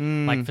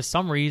mixing. Like for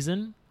some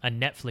reason,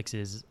 and Netflix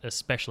is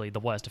especially the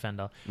worst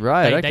offender.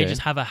 Right. They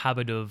just have a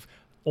habit of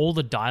all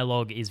the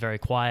dialogue is very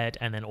quiet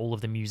and then all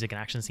of the music and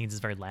action scenes is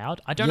very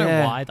loud. I don't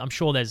know why. I'm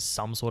sure there's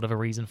some sort of a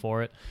reason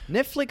for it.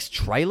 Netflix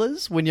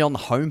trailers, when you're on the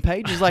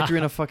homepage, is like you're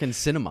in a fucking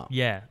cinema.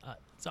 Yeah.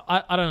 So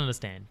I don't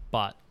understand,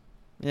 but...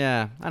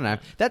 Yeah, I don't know.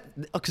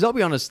 Because I'll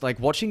be honest, like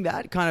watching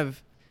that kind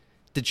of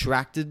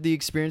detracted the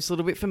experience a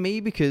little bit for me,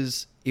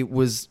 because it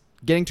was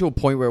getting to a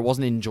point where it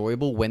wasn't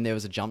enjoyable when there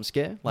was a jump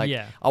scare. Like,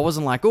 I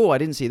wasn't like, oh, I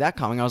didn't see that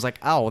coming. I was like,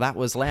 oh, that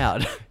was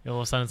loud. All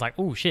of a sudden it's like,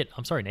 oh, shit,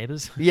 I'm sorry,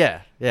 neighbors.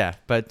 Yeah.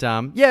 But,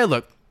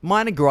 look,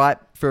 minor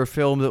gripe for a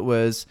film that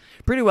was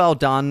pretty well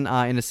done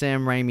in a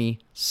Sam Raimi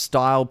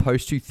style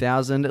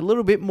post-2000. A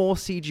little bit more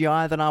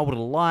CGI than I would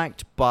have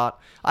liked, but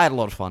I had a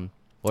lot of fun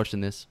watching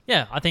this.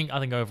 Yeah, I think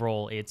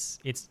overall it's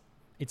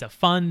a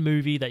fun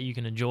movie that you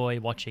can enjoy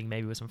watching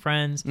maybe with some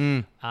friends.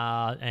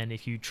 And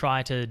if you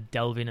try to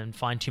delve in and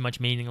find too much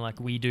meaning like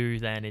we do,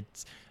 then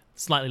it's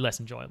slightly less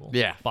enjoyable.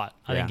 Yeah. But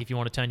I think if you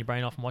want to turn your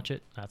brain off and watch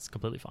it, that's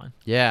completely fine.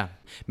 Yeah.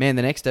 Man,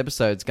 the next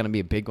episode's going to be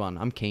a big one.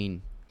 I'm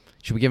keen.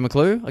 Should we give him a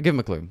clue? I'll give him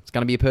a clue. It's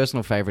going to be a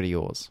personal favorite of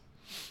yours.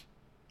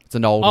 It's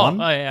an old one.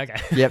 Oh, yeah,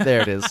 okay. Yep,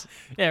 there it is.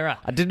 Yeah, right.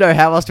 I didn't know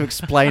how else to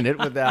explain it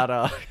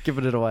without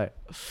giving it away.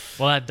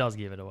 Well, that does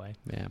give it away.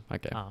 Yeah,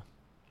 okay.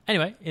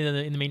 Anyway,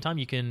 in the meantime,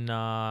 you can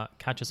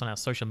catch us on our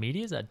social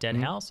medias at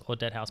Deadhouse or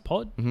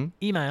DeadhousePod.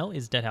 Email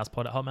is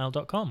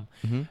deadhousepod@hotmail.com.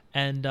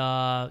 And,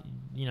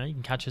 you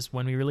can catch us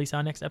when we release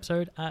our next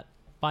episode at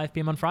 5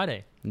 p.m. on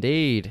Friday.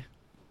 Indeed.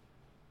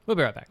 We'll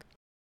be right back.